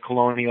British or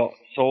colonial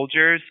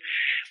soldiers.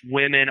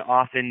 Women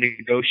often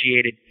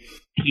negotiated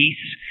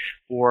peace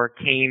or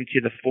came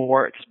to the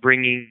forts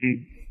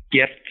bringing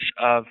gifts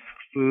of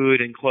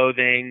food and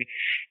clothing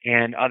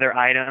and other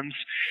items.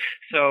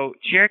 So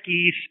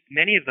Cherokees,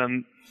 many of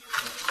them,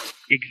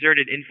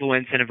 exerted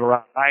influence in a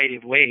variety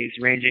of ways,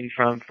 ranging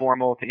from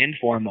formal to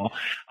informal.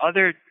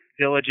 Other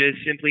villages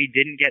simply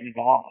didn't get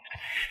involved,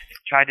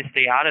 tried to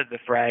stay out of the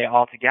fray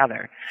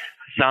altogether.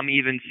 Some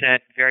even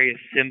sent various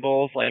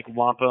symbols like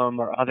wampum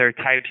or other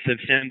types of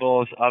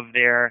symbols of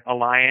their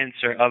alliance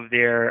or of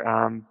their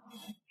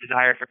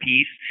desire for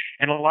peace.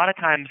 And a lot of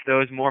times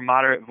those more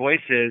moderate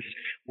voices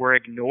were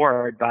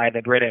ignored by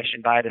the British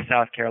and by the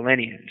South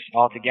Carolinians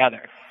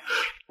altogether.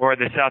 Or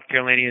the South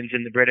Carolinians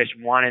and the British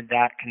wanted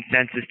that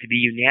consensus to be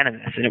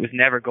unanimous, and it was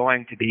never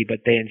going to be, but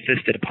they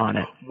insisted upon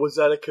it. Was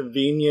that a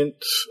convenient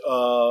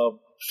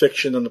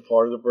fiction on the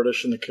part of the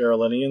British and the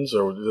Carolinians,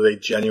 or did they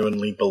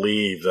genuinely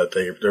believe that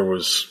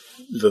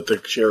that the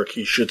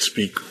Cherokee should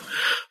speak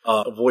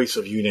a voice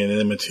of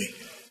unanimity?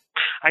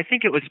 I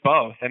think it was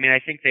both. I mean, I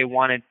think they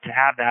wanted to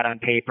have that on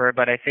paper,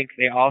 but I think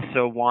they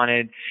also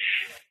wanted,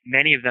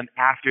 many of them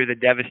after the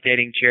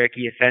devastating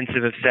Cherokee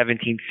offensive of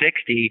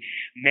 1760,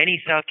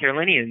 many South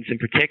Carolinians in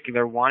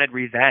particular wanted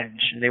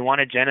revenge, and they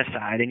wanted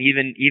genocide, and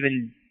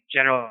even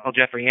General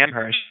Jeffrey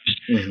Amherst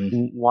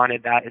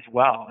wanted that as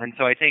well. And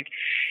so I think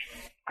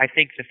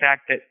the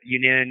fact that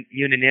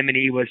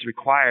unanimity was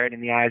required in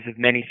the eyes of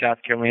many South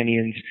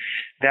Carolinians,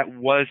 that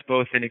was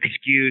both an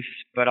excuse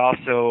but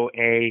also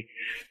a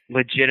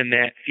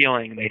legitimate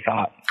feeling, they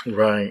thought.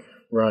 Right.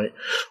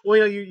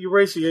 Well, you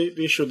raised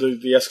the issue of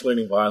the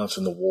escalating violence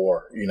in the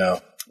war,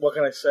 What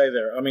can I say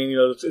there? I mean,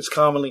 it's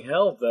commonly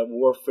held that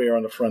warfare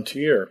on the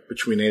frontier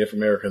between Native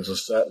Americans and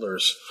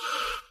settlers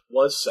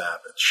was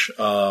savage,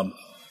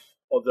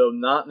 although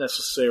not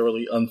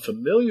necessarily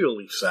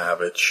unfamiliarly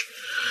savage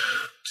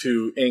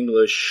to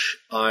English,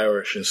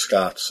 Irish, and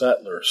Scots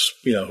settlers,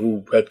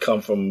 who had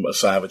come from a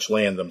savage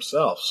land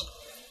themselves.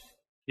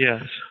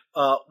 Yes.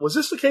 Was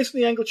this the case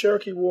in the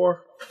Anglo-Cherokee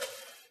War?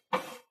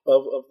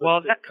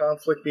 Of the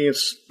conflict being,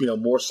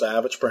 more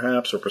savage,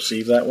 perhaps, or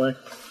perceived that way?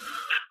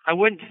 I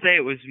wouldn't say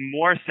it was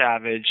more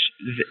savage.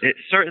 It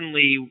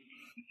certainly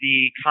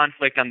the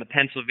conflict on the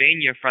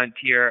Pennsylvania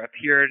frontier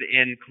appeared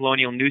in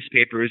colonial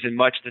newspapers in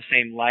much the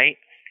same light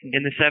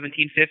in the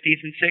 1750s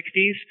and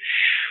 60s.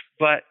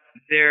 But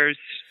there's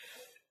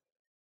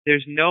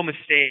no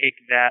mistake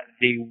that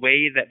the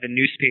way that the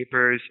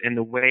newspapers and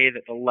the way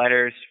that the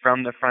letters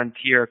from the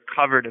frontier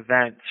covered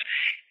events,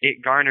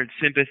 it garnered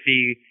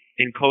sympathy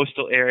in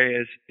coastal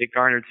areas, it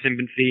garnered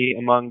sympathy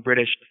among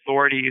British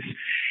authorities,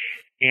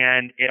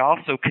 and it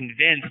also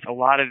convinced a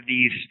lot of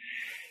these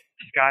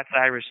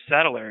Scots-Irish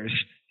settlers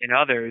and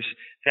others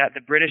that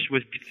the British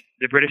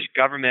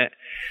government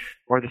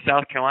or the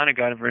South Carolina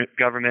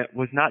government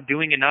was not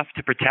doing enough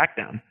to protect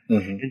them.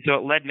 Mm-hmm. And so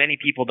it led many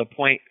people to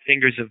point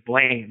fingers of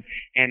blame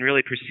and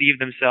really perceive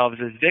themselves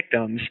as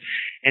victims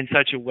in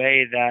such a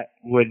way that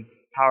would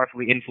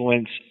powerfully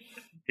influence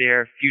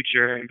their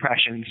future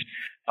impressions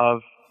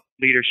of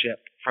leadership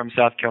from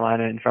South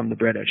Carolina and from the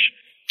British.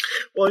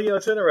 Well,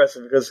 it's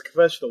interesting because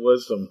conventional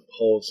wisdom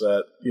holds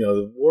that,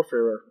 the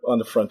warfare on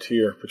the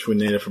frontier between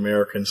Native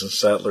Americans and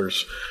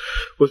settlers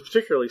was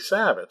particularly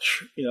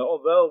savage.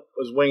 Although,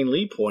 as Wayne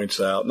Lee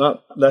points out,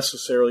 not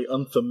necessarily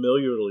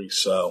unfamiliarly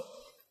so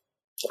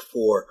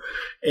for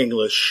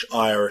English,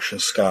 Irish,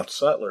 and Scots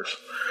settlers.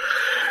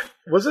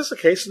 Was this the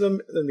case in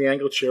the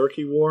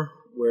Anglo-Cherokee War,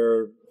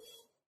 where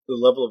the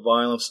level of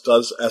violence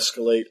does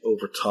escalate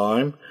over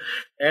time?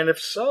 And if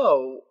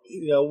so,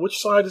 which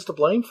side is to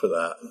blame for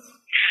that?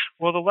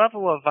 Well, the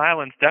level of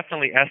violence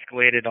definitely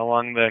escalated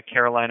along the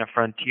Carolina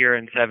frontier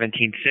in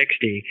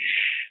 1760.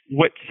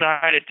 What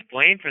side is to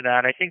blame for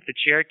that? I think the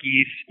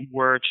Cherokees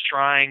were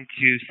trying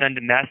to send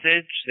a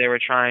message. They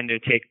were trying to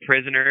take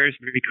prisoners,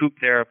 recoup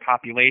their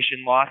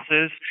population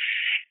losses,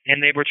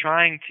 and they were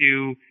trying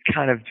to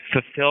kind of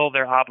fulfill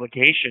their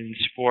obligations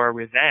for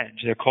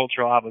revenge, their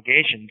cultural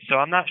obligations. So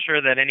I'm not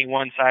sure that any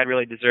one side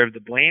really deserved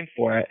the blame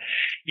for it.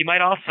 You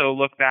might also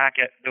look back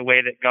at the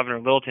way that Governor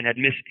Littleton had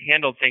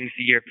mishandled things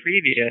the year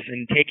previous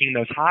in taking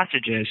those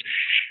hostages.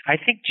 I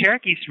think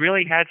Cherokees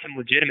really had some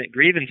legitimate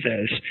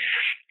grievances.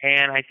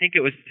 And I think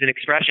it was an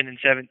expression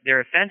their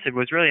offensive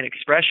was really an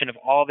expression of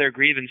all their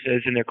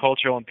grievances and their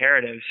cultural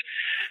imperatives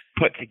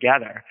put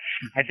together.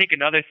 I think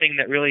another thing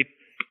that really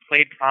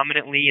played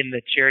prominently in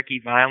the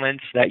Cherokee violence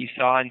that you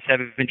saw in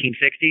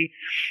 1760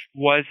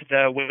 was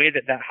the way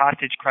that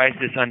hostage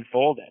crisis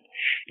unfolded.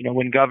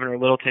 When Governor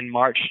Littleton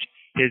marched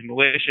his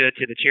militia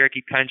to the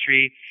Cherokee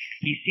country,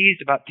 he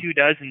seized about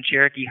 24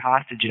 Cherokee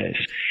hostages,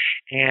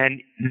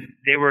 and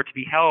they were to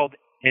be held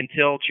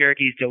until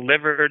Cherokees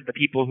delivered the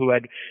people who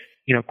had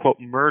quote,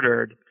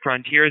 murdered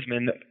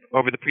frontiersmen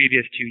over the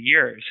previous 2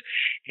 years.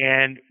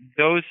 And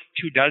those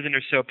 24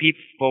 or so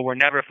people were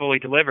never fully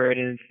delivered,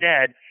 and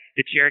instead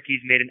the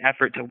Cherokees made an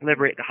effort to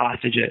liberate the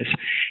hostages.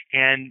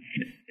 And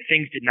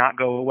things did not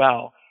go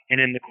well.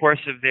 And in the course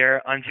of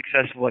their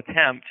unsuccessful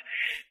attempt,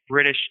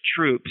 British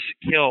troops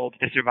killed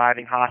the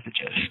surviving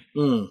hostages.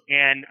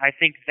 And I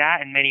think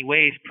that in many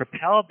ways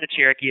propelled the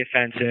Cherokee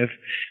offensive,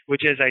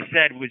 which, as I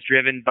said, was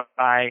driven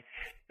by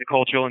the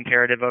cultural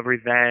imperative of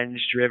revenge,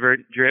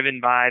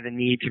 driven by the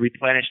need to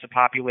replenish the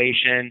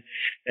population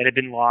that had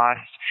been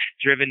lost,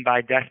 driven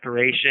by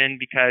desperation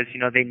because,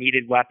 they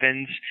needed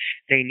weapons,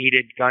 they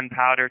needed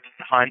gunpowder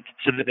to hunt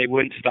so that they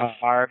wouldn't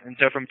starve. And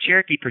so from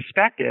Cherokee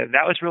perspective,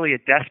 that was really a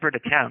desperate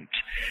attempt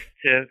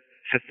to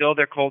fulfill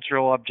their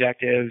cultural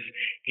objectives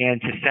and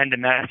to send a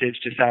message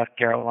to South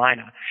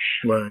Carolina.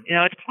 Right.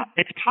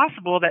 It's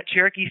possible that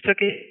Cherokees took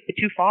it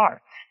too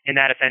far in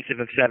that offensive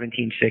of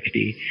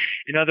 1760.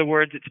 In other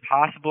words, it's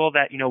possible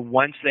that,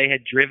 once they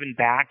had driven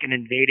back an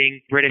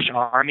invading British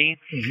army,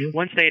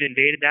 once they had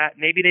invaded that,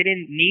 maybe they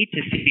didn't need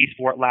to seize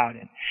Fort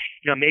Loudon.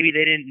 Maybe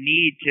they didn't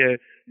need to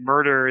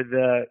murder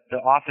the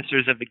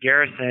officers of the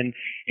garrison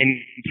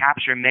and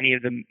capture many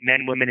of the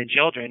men, women, and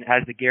children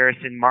as the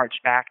garrison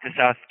marched back to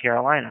South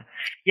Carolina.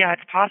 Yeah,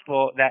 it's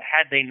possible that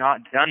had they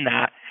not done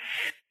that,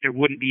 there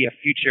wouldn't be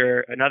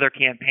another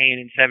campaign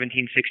in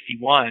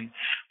 1761.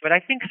 But I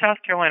think South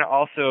Carolina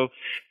also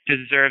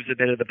deserves a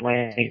bit of the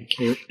blame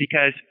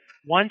because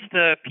once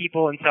the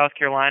people in South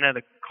Carolina,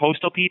 the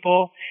coastal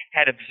people,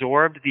 had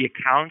absorbed the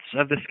accounts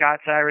of the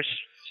Scots-Irish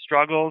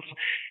struggles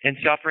and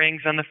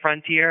sufferings on the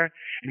frontier,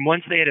 and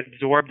once they had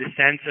absorbed a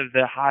sense of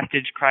the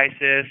hostage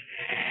crisis,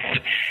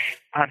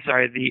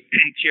 the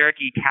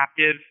Cherokee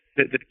captive,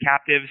 the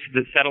captives,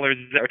 the settlers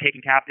that were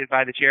taken captive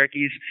by the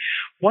Cherokees,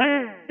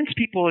 once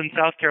people in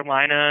South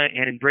Carolina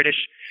and in British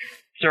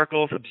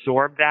circles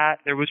absorbed that,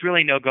 there was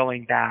really no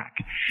going back.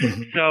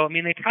 So,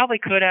 they probably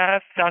could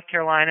have, South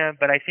Carolina,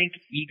 but I think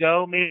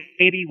ego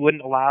maybe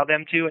wouldn't allow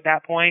them to at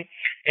that point.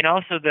 And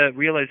also the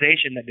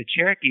realization that the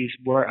Cherokees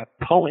were a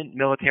potent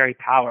military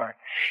power,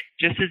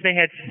 just as they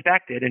had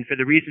suspected, and for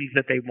the reasons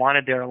that they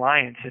wanted their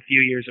alliance a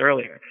few years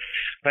earlier.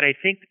 But I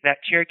think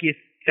that Cherokee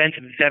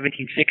offensive of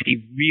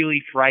 1760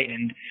 really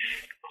frightened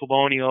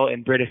colonial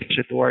and British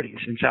authorities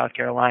in South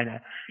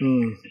Carolina,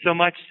 so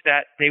much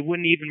that they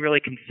wouldn't even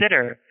really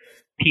consider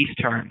peace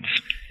terms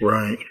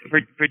Right.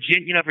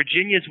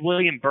 Virginia's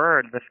William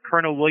Byrd, the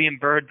Colonel William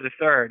Byrd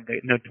III,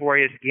 the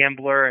notorious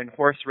gambler and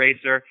horse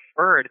racer.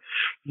 Byrd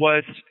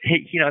was,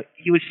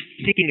 he was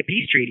seeking a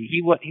peace treaty.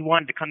 He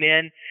wanted to come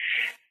in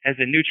as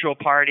a neutral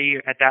party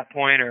at that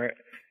point, or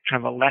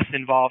kind of a less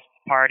involved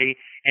party,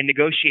 and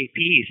negotiate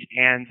peace.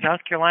 And South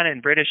Carolina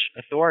and British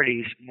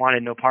authorities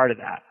wanted no part of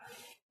that.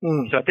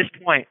 So at this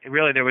point,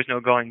 really, there was no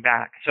going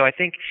back. So I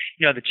think,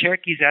 the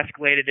Cherokees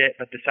escalated it,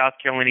 but the South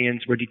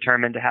Carolinians were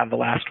determined to have the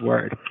last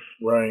word.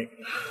 Right.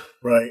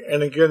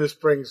 And again, this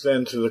brings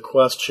then to the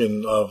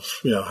question of,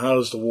 how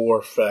does the war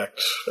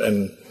affect,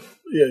 and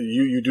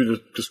you do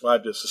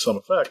describe this to some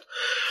effect,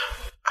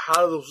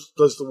 how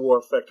does the war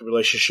affect the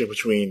relationship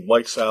between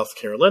white South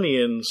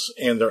Carolinians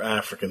and their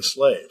African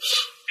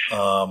slaves?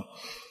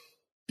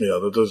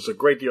 There's a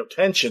great deal of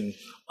tension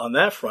on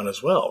that front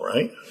as well,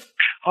 right?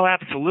 Oh,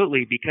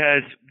 absolutely,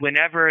 because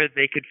whenever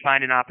they could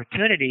find an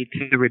opportunity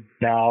to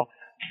rebel,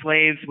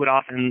 slaves would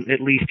often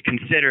at least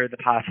consider the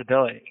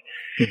possibility.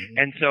 Mm-hmm.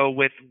 And so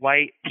with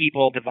white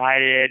people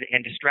divided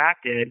and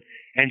distracted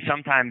and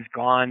sometimes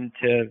gone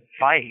to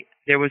fight,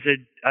 there was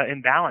an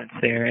imbalance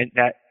there, and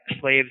that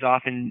slaves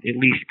often at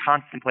least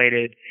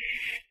contemplated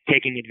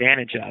taking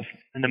advantage of.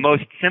 In the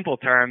most simple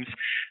terms,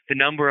 the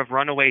number of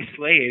runaway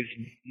slaves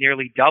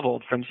nearly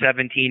doubled from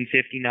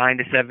 1759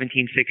 to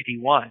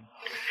 1761.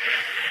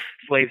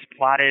 Slaves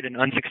plotted an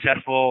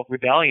unsuccessful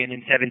rebellion in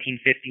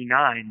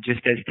 1759,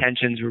 just as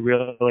tensions were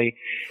really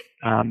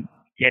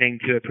getting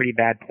to a pretty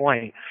bad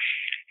point.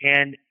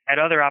 And at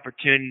other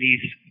opportunities,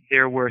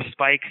 there were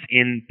spikes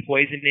in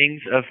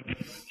poisonings of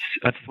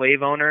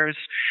slave owners,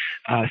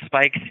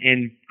 spikes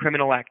in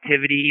criminal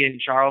activity in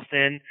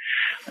Charleston.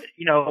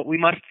 We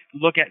must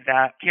look at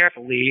that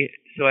carefully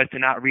so as to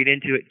not read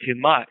into it too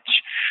much.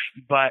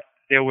 But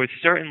there was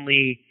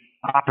certainly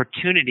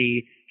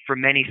opportunity for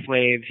many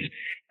slaves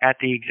at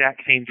the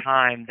exact same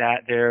time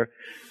that their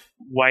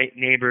white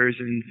neighbors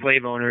and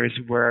slave owners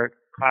were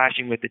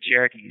clashing with the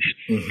Cherokees.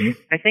 Mm-hmm.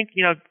 I think,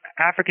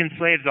 African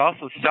slaves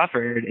also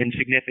suffered in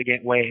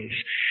significant ways.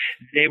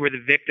 They were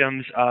the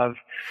victims of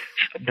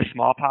the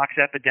smallpox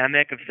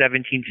epidemic of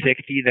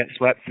 1760 that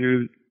swept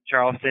through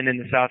Charleston and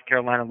the South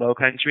Carolina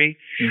Lowcountry.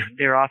 Mm-hmm.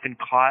 They're often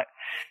caught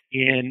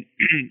in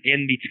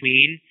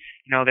between.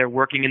 They're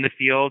working in the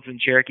fields, and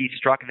Cherokees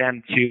struck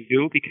them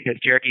too, because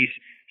Cherokees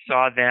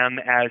saw them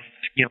as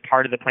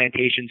part of the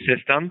plantation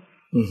system.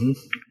 Mm-hmm.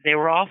 They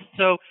were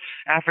also,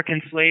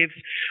 African slaves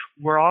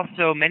were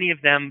also, many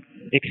of them,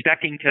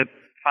 expecting to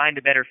find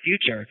a better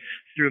future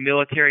through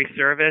military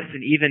service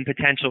and even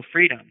potential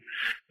freedom.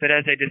 But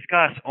as I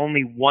discussed,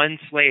 only one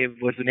slave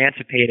was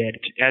emancipated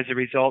as a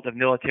result of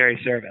military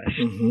service.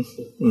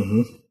 Mm-hmm.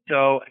 Mm-hmm.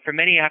 So for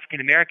many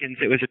African Americans,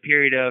 it was a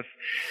period of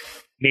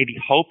maybe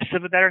hopes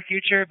of a better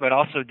future, but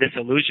also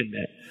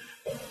disillusionment.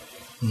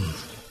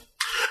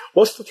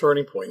 What's the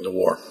turning point in the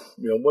war?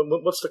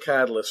 What's the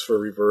catalyst for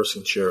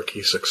reversing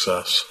Cherokee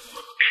success?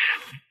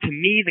 To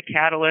me, the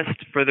catalyst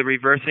for the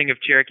reversing of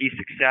Cherokee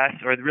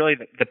success, or really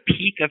the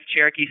peak of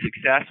Cherokee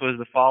success, was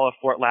the fall of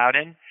Fort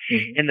Loudoun,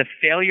 mm-hmm. and the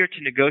failure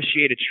to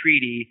negotiate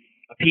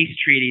a peace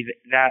treaty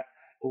that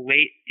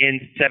late in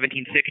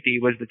 1760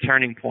 was the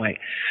turning point.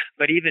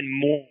 But even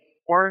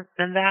more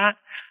than that,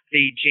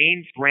 the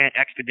James Grant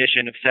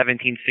expedition of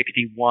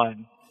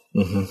 1761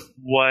 mm-hmm.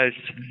 was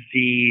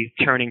the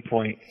turning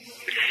point.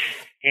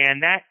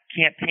 And that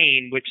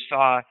campaign, which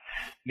saw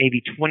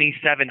maybe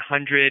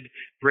 2,700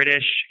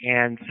 British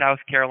and South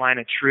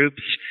Carolina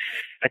troops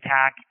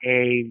attack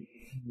a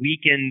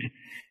weakened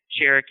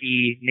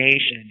Cherokee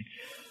nation,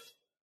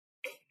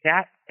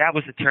 that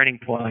was the turning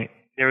point.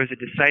 There was a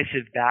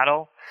decisive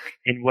battle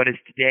in what is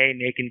today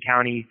Macon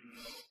County,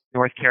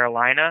 North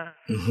Carolina.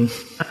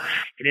 Mm-hmm.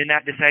 And in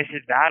that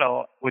decisive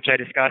battle, which I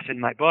discuss in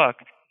my book,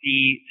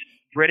 the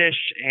British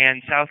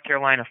and South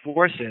Carolina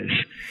forces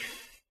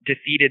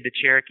defeated the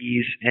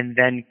Cherokees and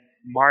then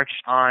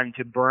marched on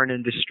to burn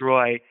and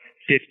destroy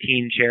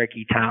 15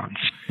 Cherokee towns.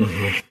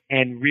 Mm-hmm.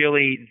 And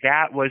really,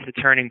 that was the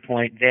turning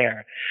point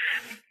there.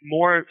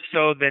 More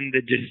so than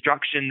the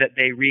destruction that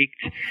they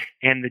wreaked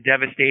and the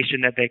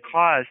devastation that they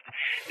caused,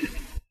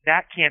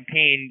 that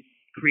campaign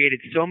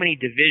created so many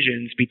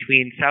divisions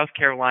between South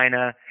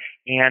Carolina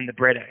and the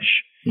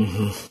British.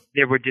 Mm-hmm.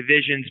 There were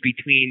divisions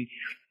between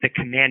the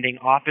commanding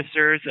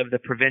officers of the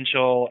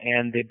provincial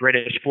and the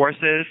British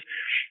forces.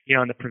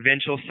 On the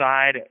provincial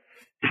side,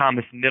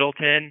 Thomas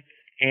Middleton,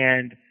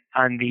 and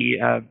on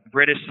the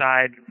British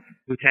side,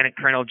 Lieutenant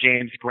Colonel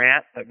James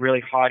Grant, a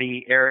really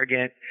haughty,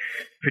 arrogant,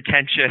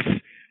 pretentious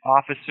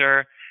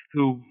officer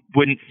who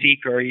wouldn't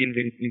seek or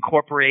even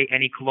incorporate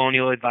any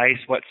colonial advice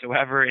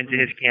whatsoever into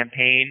his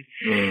campaign.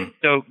 Mm.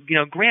 So,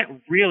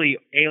 Grant really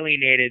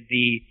alienated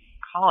the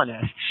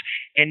colonists.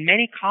 And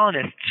many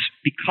colonists,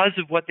 because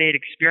of what they had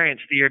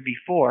experienced the year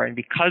before, and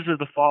because of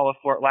the fall of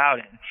Fort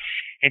Loudoun,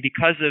 and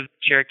because of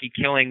Cherokee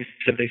killings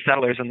of the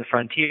settlers on the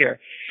frontier,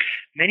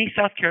 many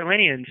South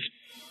Carolinians,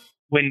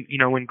 when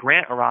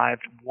Grant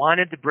arrived,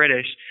 wanted the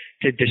British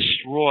to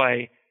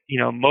destroy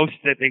most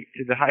to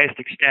the highest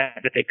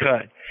extent that they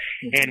could.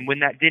 And when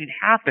that didn't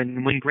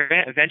happen, when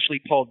Grant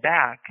eventually pulled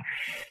back,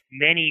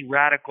 many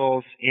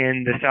radicals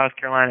in the South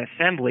Carolina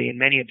Assembly and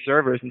many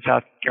observers in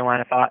South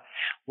Carolina thought,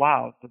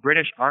 wow, the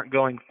British aren't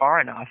going far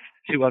enough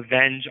to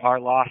avenge our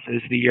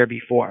losses the year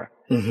before.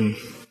 Mm-hmm.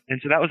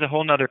 And so that was a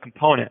whole other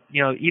component.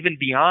 Even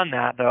beyond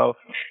that, though,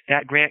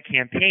 that Grant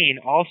campaign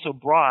also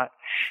brought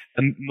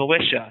a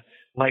militia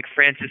like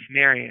Francis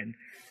Marion,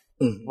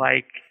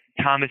 like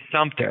Thomas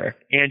Sumter,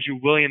 Andrew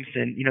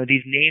Williamson,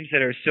 these names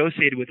that are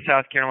associated with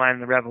South Carolina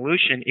and the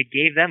Revolution. It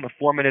gave them a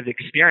formative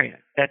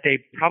experience that they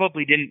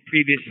probably didn't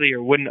previously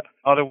or wouldn't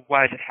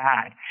otherwise have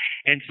had.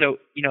 And so,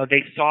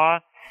 they saw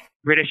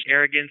British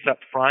arrogance up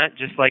front,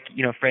 just like,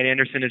 Fred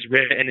Anderson has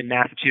written in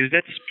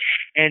Massachusetts.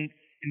 And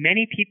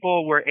many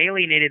people were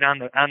alienated on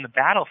the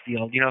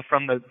battlefield,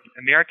 from the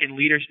American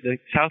leadership, the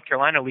South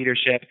Carolina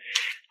leadership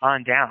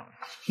on down,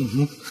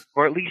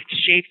 or at least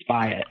shaped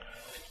by it.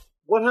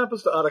 What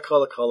happens to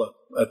Attacullaculla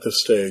at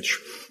this stage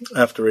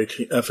after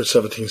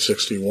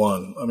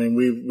 1761? I mean,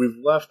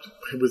 we've left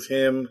with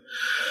him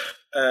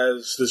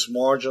as this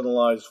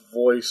marginalized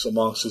voice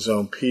amongst his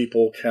own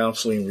people,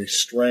 counseling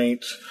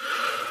restraint.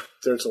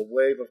 There's a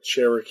wave of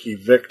Cherokee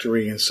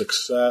victory and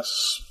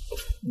success,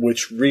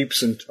 which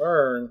reaps in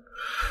turn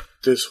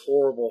this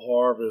horrible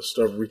harvest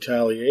of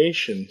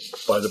retaliation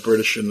by the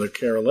British and the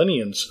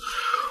Carolinians.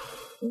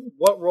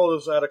 What role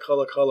does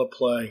Attacullaculla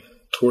play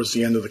towards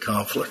the end of the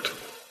conflict?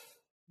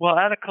 Well,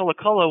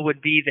 Attacullaculla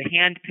would be the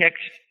hand-picked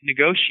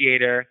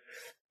negotiator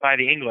by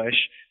the English,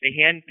 the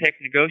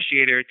hand-picked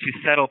negotiator to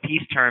settle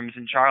peace terms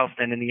in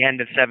Charleston in the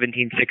end of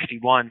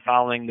 1761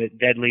 following the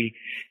deadly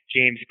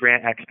James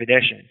Grant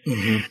expedition.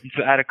 And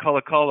so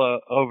Attacullaculla,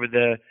 over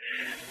the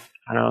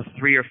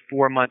 3 or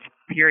 4 month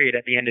period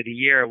at the end of the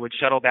year, would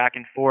shuttle back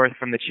and forth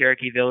from the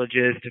Cherokee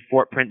villages to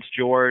Fort Prince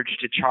George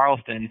to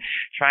Charleston,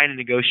 trying to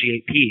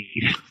negotiate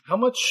peace. How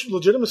much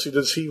legitimacy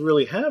does he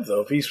really have,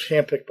 though, if he's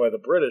handpicked by the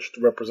British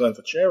to represent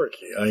the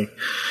Cherokee?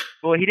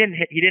 Well, he didn't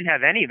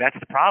have any. That's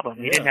the problem.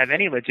 He didn't have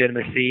any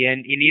legitimacy,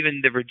 and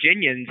even the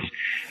Virginians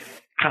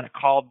kind of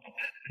called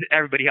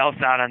everybody else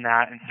out on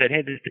that and said,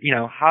 "Hey,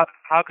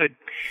 how could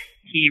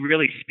he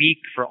really speak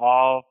for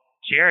all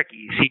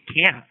Cherokees? He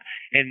can't."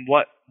 And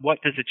what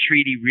does a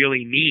treaty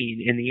really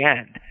mean in the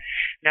end?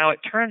 Now, it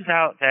turns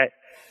out that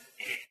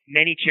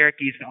many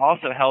Cherokees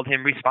also held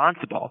him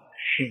responsible.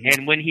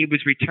 And when he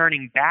was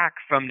returning back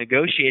from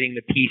negotiating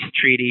the peace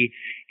treaty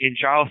in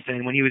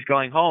Charleston, when he was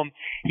going home,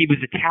 he was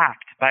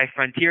attacked by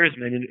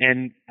frontiersmen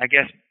and I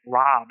guess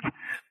robbed,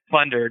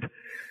 plundered.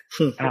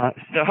 So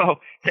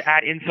to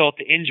add insult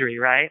to injury,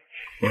 right?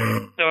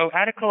 So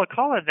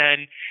Attacullaculla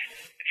then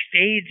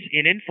fades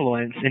in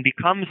influence and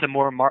becomes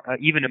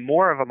even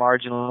more of a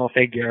marginal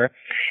figure.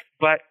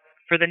 But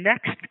for the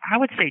next, I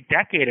would say,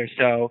 decade or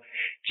so,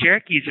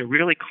 Cherokees are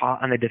really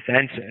caught on the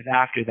defensive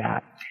after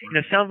that.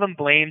 Some of them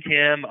blamed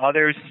him,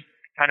 others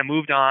kind of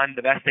moved on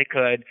the best they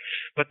could,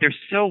 but they're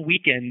so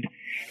weakened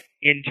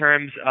in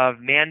terms of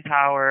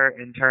manpower,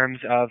 in terms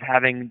of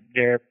having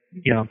their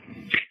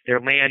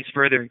lands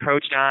further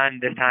encroached on,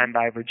 this time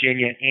by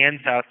Virginia and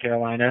South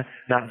Carolina,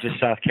 not just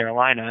South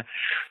Carolina,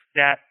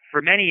 that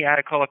for many,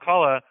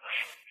 Attacullaculla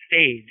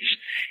fades,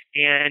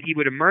 and he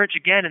would emerge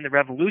again in the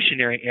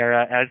Revolutionary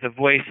era as the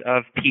voice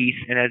of peace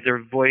and as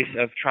the voice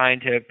of trying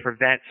to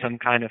prevent some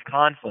kind of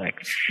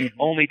conflict,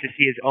 only to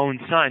see his own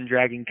son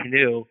dragging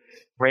canoe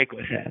break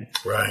with him.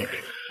 Right.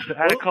 So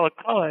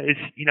Attacullaculla is,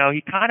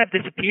 he kind of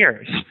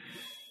disappears,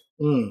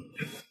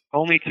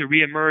 only to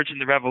reemerge in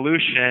the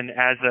Revolution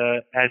as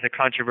a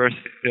controversial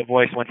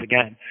voice once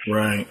again.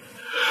 Right.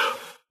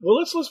 Well,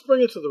 let's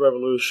bring it to the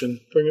Revolution.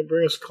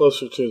 Bring us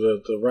closer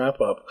to the wrap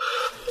up.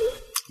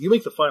 You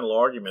make the final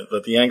argument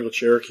that the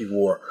Anglo-Cherokee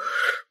War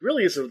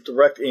really is a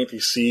direct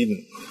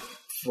antecedent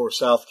for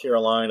South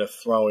Carolina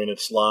throwing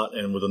its lot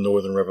in with the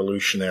Northern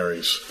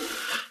Revolutionaries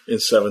in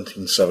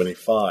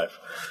 1775.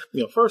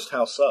 First,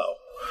 how so?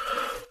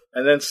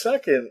 And then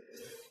second,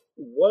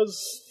 was,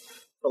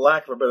 for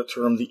lack of a better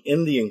term, the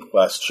Indian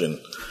question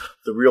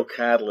the real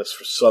catalyst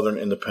for Southern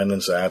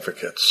independence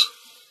advocates?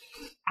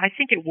 I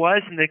think it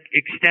was, in the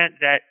extent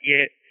that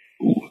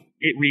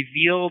it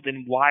revealed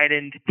and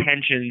widened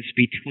tensions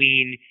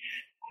between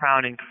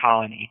Crown and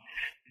colony.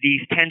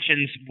 These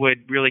tensions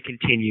would really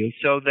continue.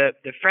 So the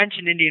French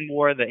and Indian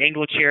War, the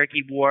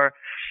Anglo-Cherokee War,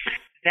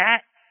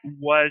 that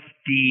was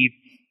the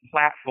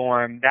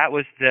platform, that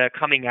was the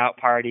coming out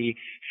party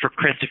for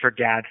Christopher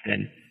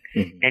Gadsden.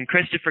 And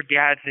Christopher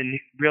Gadsden,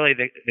 really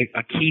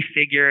a key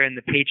figure in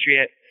the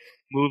Patriot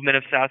movement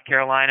of South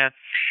Carolina.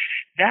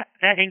 That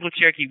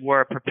Anglo-Cherokee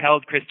War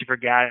propelled Christopher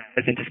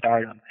Gadsden to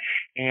stardom,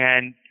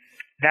 and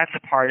that's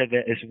a part of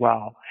it as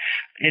well.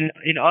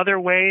 In other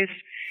ways,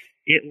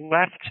 it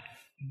left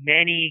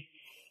many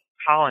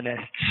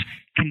colonists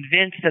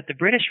convinced that the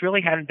British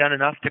really hadn't done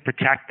enough to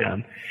protect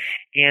them,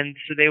 and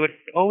so they would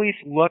always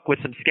look with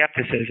some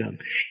skepticism.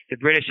 The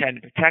British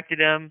hadn't protected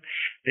them,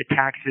 the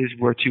taxes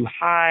were too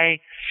high,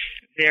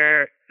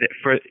 their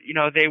for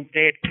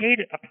they had paid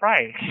a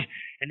price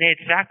and they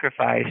had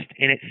sacrificed,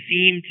 and it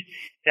seemed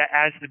that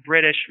as the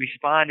British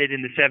responded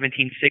in the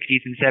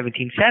 1760s and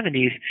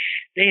 1770s,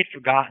 they had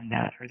forgotten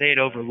that, or they had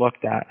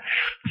overlooked that.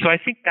 So I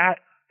think that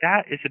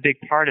is a big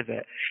part of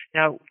it.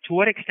 Now, to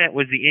what extent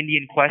was the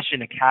Indian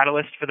question a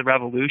catalyst for the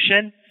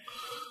revolution?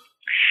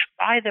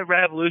 By the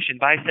revolution,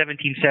 by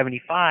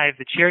 1775,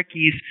 the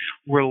Cherokees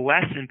were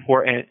less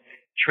important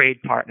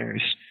trade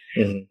partners,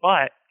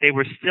 but they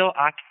were still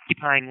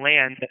occupying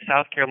lands that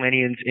South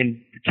Carolinians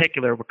in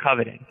particular were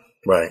coveting.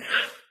 Right.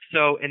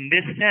 So in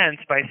this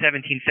sense, by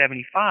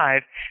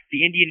 1775,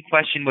 the Indian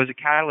question was a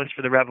catalyst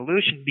for the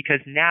revolution because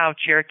now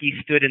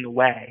Cherokees stood in the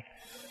way.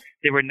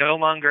 They were no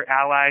longer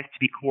allies to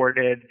be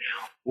courted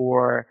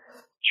or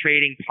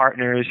trading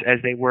partners as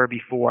they were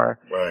before.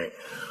 Right.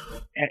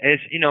 As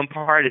in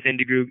part as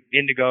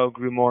indigo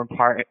grew more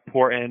important,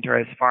 or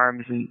as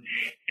farms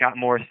got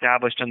more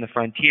established on the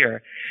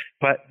frontier.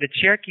 But the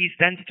Cherokees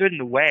then stood in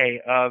the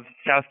way of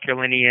South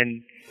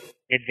Carolinian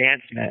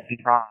advancement and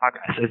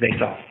progress as they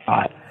saw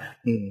it.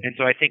 And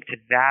so I think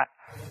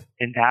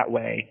in that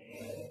way,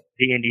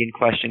 the Indian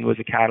question was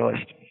a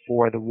catalyst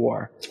for the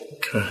war.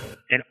 Okay.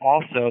 And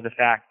also the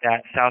fact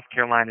that South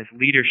Carolina's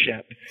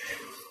leadership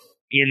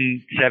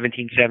in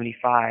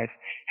 1775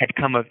 had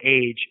come of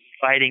age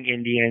fighting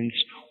Indians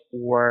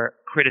or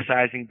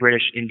criticizing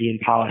British Indian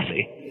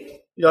policy.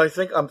 I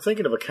think I'm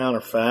thinking of a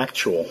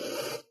counterfactual.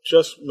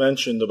 Just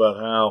mentioned about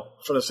how,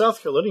 from the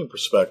South Carolinian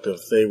perspective,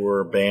 they were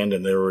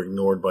abandoned, they were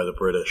ignored by the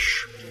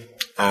British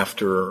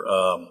after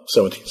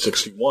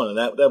 1761, and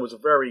that was a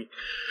very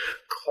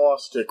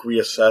caustic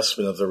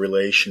reassessment of the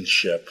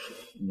relationship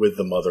with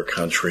the mother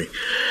country.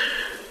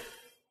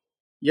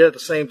 Yet at the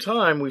same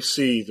time, we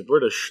see the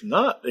British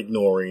not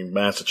ignoring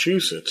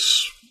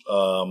Massachusetts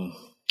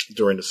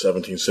during the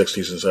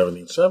 1760s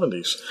and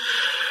 1770s.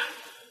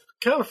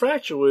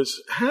 Counterfactual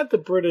is, had the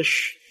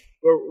British,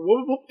 or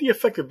what would the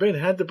effect have been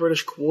had the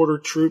British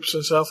quartered troops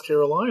in South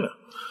Carolina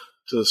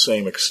to the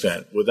same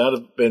extent? Would that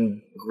have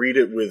been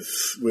greeted with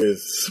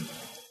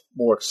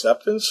more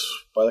acceptance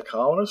by the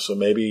colonists, or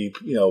maybe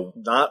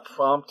not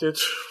prompted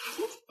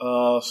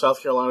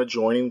South Carolina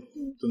joining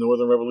the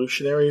Northern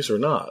Revolutionaries, or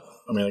not?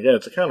 I mean, again,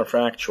 it's a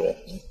counterfactual.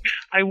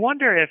 I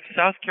wonder if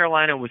South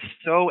Carolina was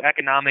so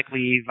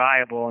economically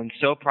viable and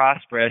so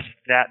prosperous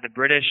that the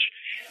British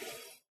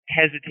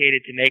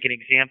hesitated to make an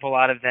example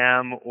out of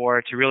them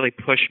or to really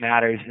push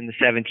matters in the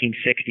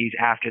 1760s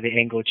after the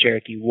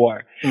Anglo-Cherokee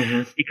War.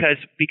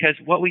 Because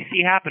what we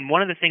see happen,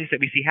 one of the things that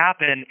we see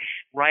happen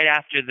right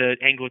after the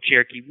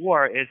Anglo-Cherokee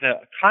War is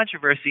a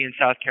controversy in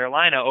South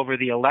Carolina over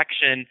the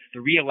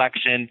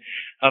re-election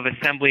of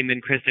Assemblyman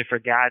Christopher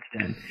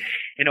Gadsden.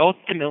 And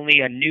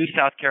ultimately, a new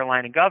South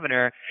Carolina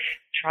governor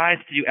tries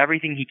to do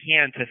everything he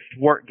can to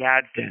thwart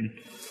Gadsden,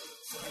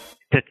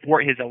 to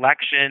thwart his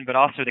election, but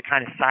also to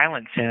kind of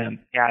silence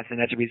Gadsden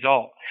as a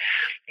result.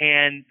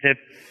 And the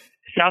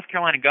South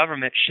Carolina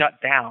government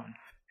shut down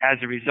as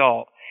a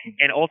result.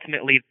 And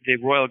ultimately, the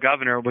royal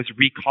governor was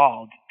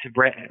recalled to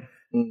Britain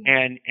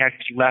and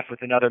actually left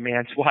with another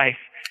man's wife,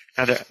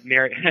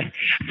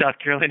 South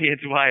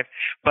Carolinian's wife.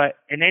 But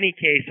in any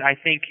case, I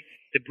think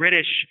the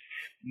British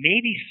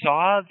maybe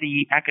saw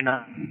the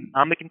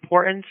economic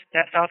importance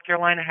that South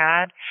Carolina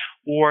had,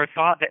 or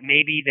thought that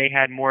maybe they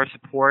had more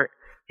support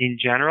in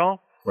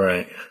general.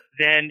 Right.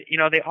 Then,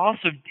 they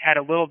also had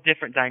a little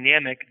different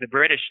dynamic. The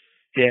British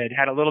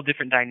had a little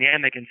different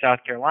dynamic in South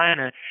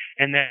Carolina,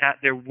 and that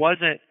there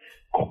wasn't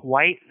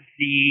quite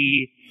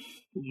the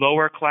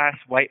lower class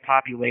white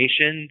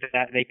population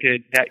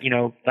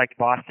like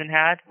Boston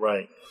had.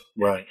 Right.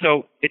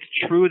 So it's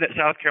true that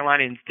South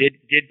Carolinians did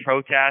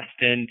protest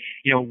and,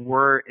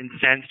 were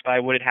incensed by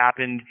what had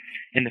happened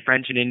in the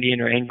French and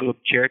Indian or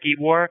Anglo-Cherokee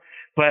War,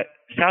 but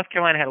South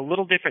Carolina had a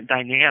little different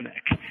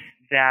dynamic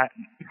that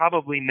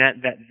probably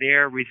meant that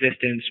their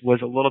resistance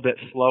was a little bit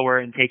slower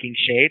in taking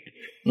shape.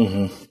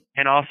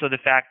 And also the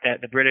fact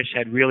that the British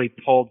had really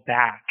pulled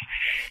back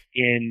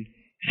in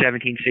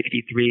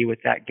 1763 with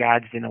that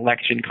Gadsden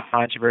election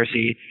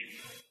controversy.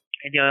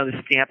 And,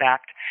 the Stamp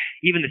Act,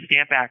 even the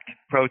Stamp Act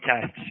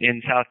protests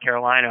in South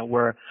Carolina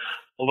were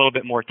a little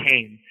bit more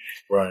tame.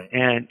 Right.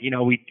 And,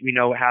 we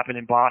know what happened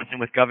in Boston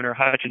with Governor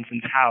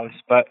Hutchinson's house,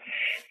 but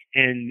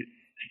in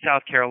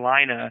South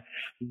Carolina,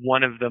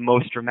 one of the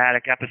most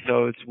dramatic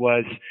episodes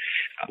was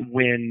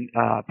when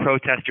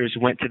protesters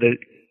went to the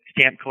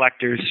stamp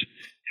collector's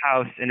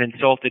house and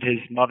insulted his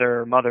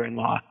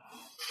mother-in-law.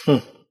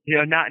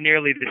 Not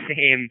nearly the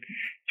same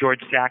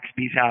George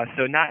Saxby's house,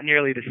 so not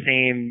nearly the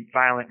same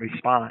violent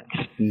response.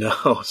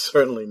 No,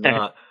 certainly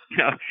not.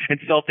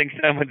 Insulting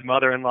someone's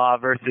mother-in-law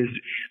versus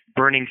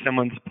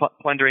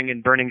plundering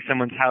and burning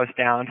someone's house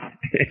down.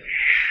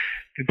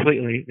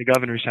 Completely, the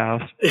governor's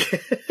house.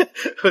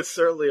 It's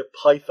certainly a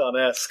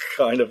Python-esque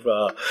kind of.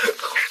 Well,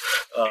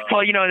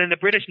 and the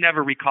British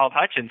never recalled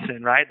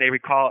Hutchinson, right? They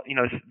recalled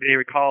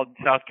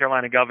South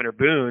Carolina Governor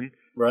Boone,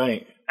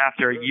 right,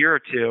 after a year or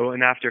two,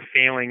 and after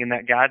failing in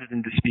that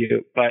Gadsden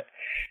dispute, but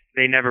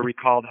they never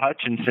recalled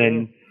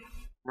Hutchinson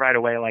right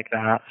away like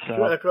that.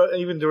 So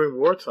even during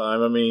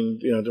wartime, I mean,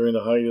 during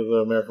the height of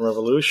the American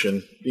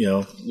Revolution,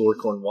 Lord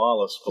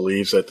Cornwallis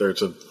believes that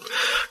there's a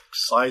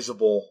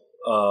sizable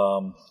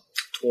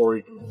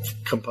Tory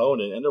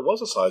component, and there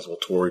was a sizable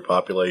Tory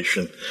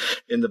population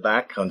in the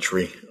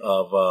backcountry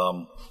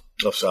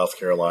of South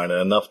Carolina,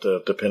 enough to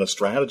pin a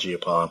strategy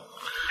upon.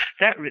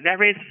 That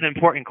raises an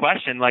important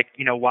question, like,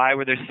 why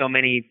were there so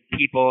many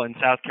people in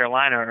South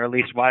Carolina, or at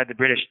least why did the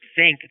British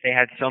think that they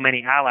had so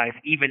many allies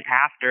even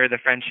after the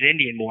French and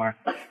Indian War?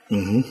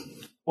 Mm-hmm.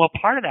 Well,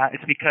 part of that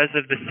is because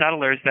of the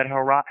settlers that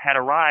had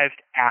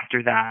arrived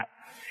after that.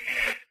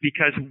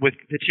 Because with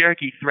the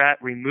Cherokee threat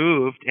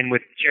removed and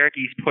with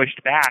Cherokees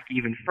pushed back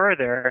even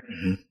further,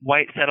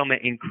 white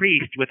settlement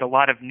increased with a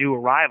lot of new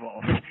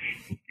arrivals.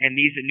 And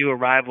these new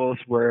arrivals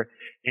were,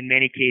 in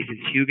many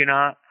cases,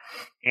 Huguenot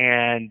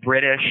and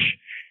British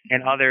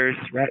and others.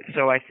 Right?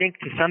 So I think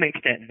to some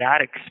extent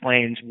that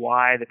explains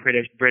why the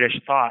British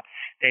thought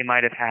they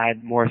might have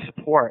had more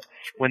support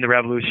when the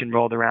Revolution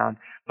rolled around.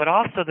 But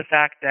also the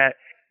fact that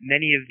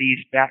many of these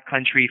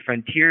backcountry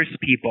frontiers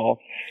people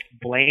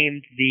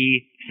blamed the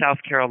South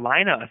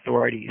Carolina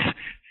authorities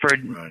for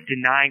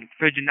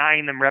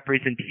denying them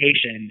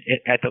representation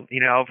at the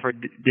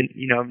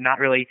not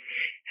really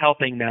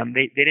helping them.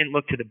 They didn't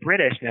look to the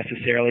British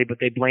necessarily, but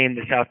they blamed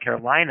the South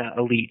Carolina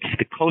elites,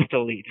 the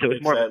coastal elites. So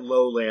it's more that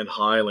lowland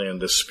highland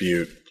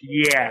dispute.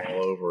 Yes,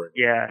 all over it.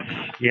 Yes,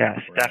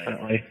 right.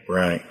 Definitely.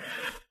 Right.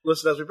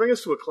 Listen, as we bring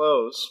this to a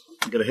close,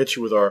 I'm going to hit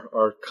you with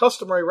our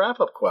customary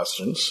wrap-up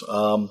questions,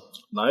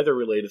 neither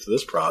related to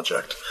this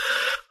project.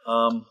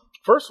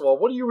 First of all,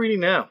 what are you reading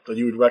now that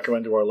you would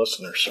recommend to our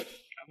listeners?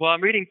 Well,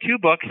 I'm reading two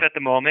books at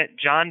the moment,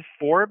 John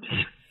Forbes'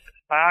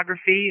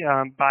 biography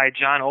by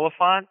John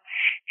Oliphant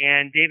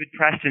and David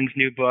Preston's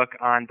new book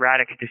on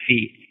Braddock's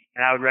defeat.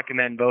 And I would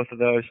recommend both of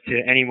those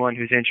to anyone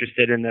who's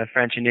interested in the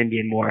French and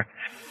Indian War.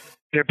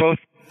 They're both,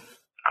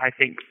 I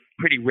think,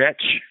 pretty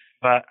rich,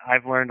 but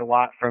I've learned a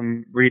lot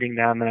from reading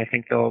them, and I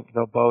think they'll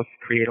both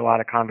create a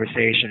lot of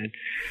conversation.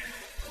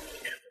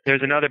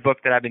 There's another book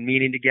that I've been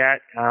meaning to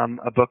get,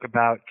 a book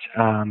about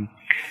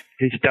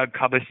this Doug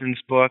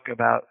Cubbison's book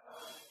about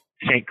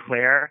St.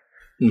 Clair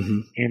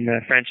in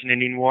the French and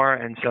Indian War,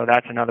 and so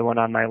that's another one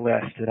on my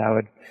list that I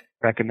would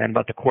recommend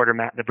about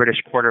the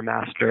British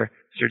quartermaster,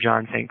 Sir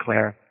John St.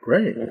 Clair.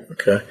 Great.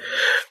 Okay.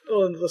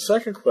 Well, the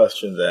second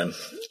question then,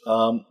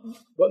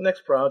 what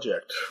next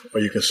project are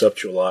you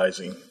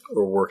conceptualizing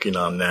or working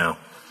on now?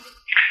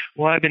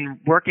 Well, I've been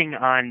working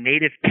on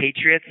Native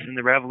patriots in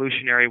the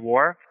Revolutionary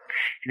War,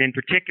 and in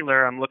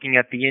particular, I'm looking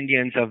at the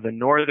Indians of the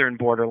northern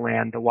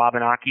borderland, the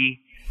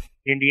Wabanaki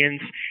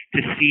Indians,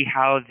 to see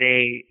how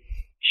they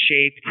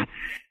shaped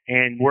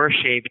and were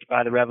shaped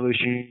by the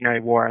Revolutionary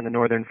War on the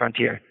northern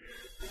frontier.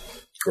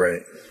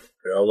 Great.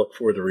 I'll look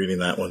forward to reading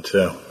that one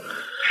too.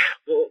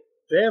 Well,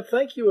 Dan,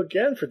 thank you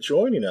again for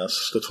joining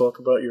us to talk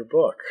about your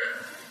book.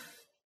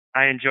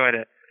 I enjoyed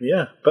it.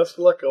 Yeah. Best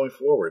of luck going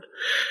forward.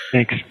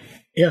 Thanks.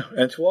 Yeah.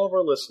 And to all of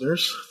our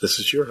listeners, this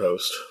is your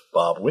host,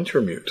 Bob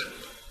Wintermute.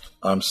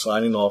 I'm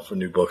signing off for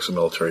New Books in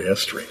Military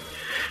History.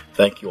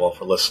 Thank you all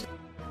for listening.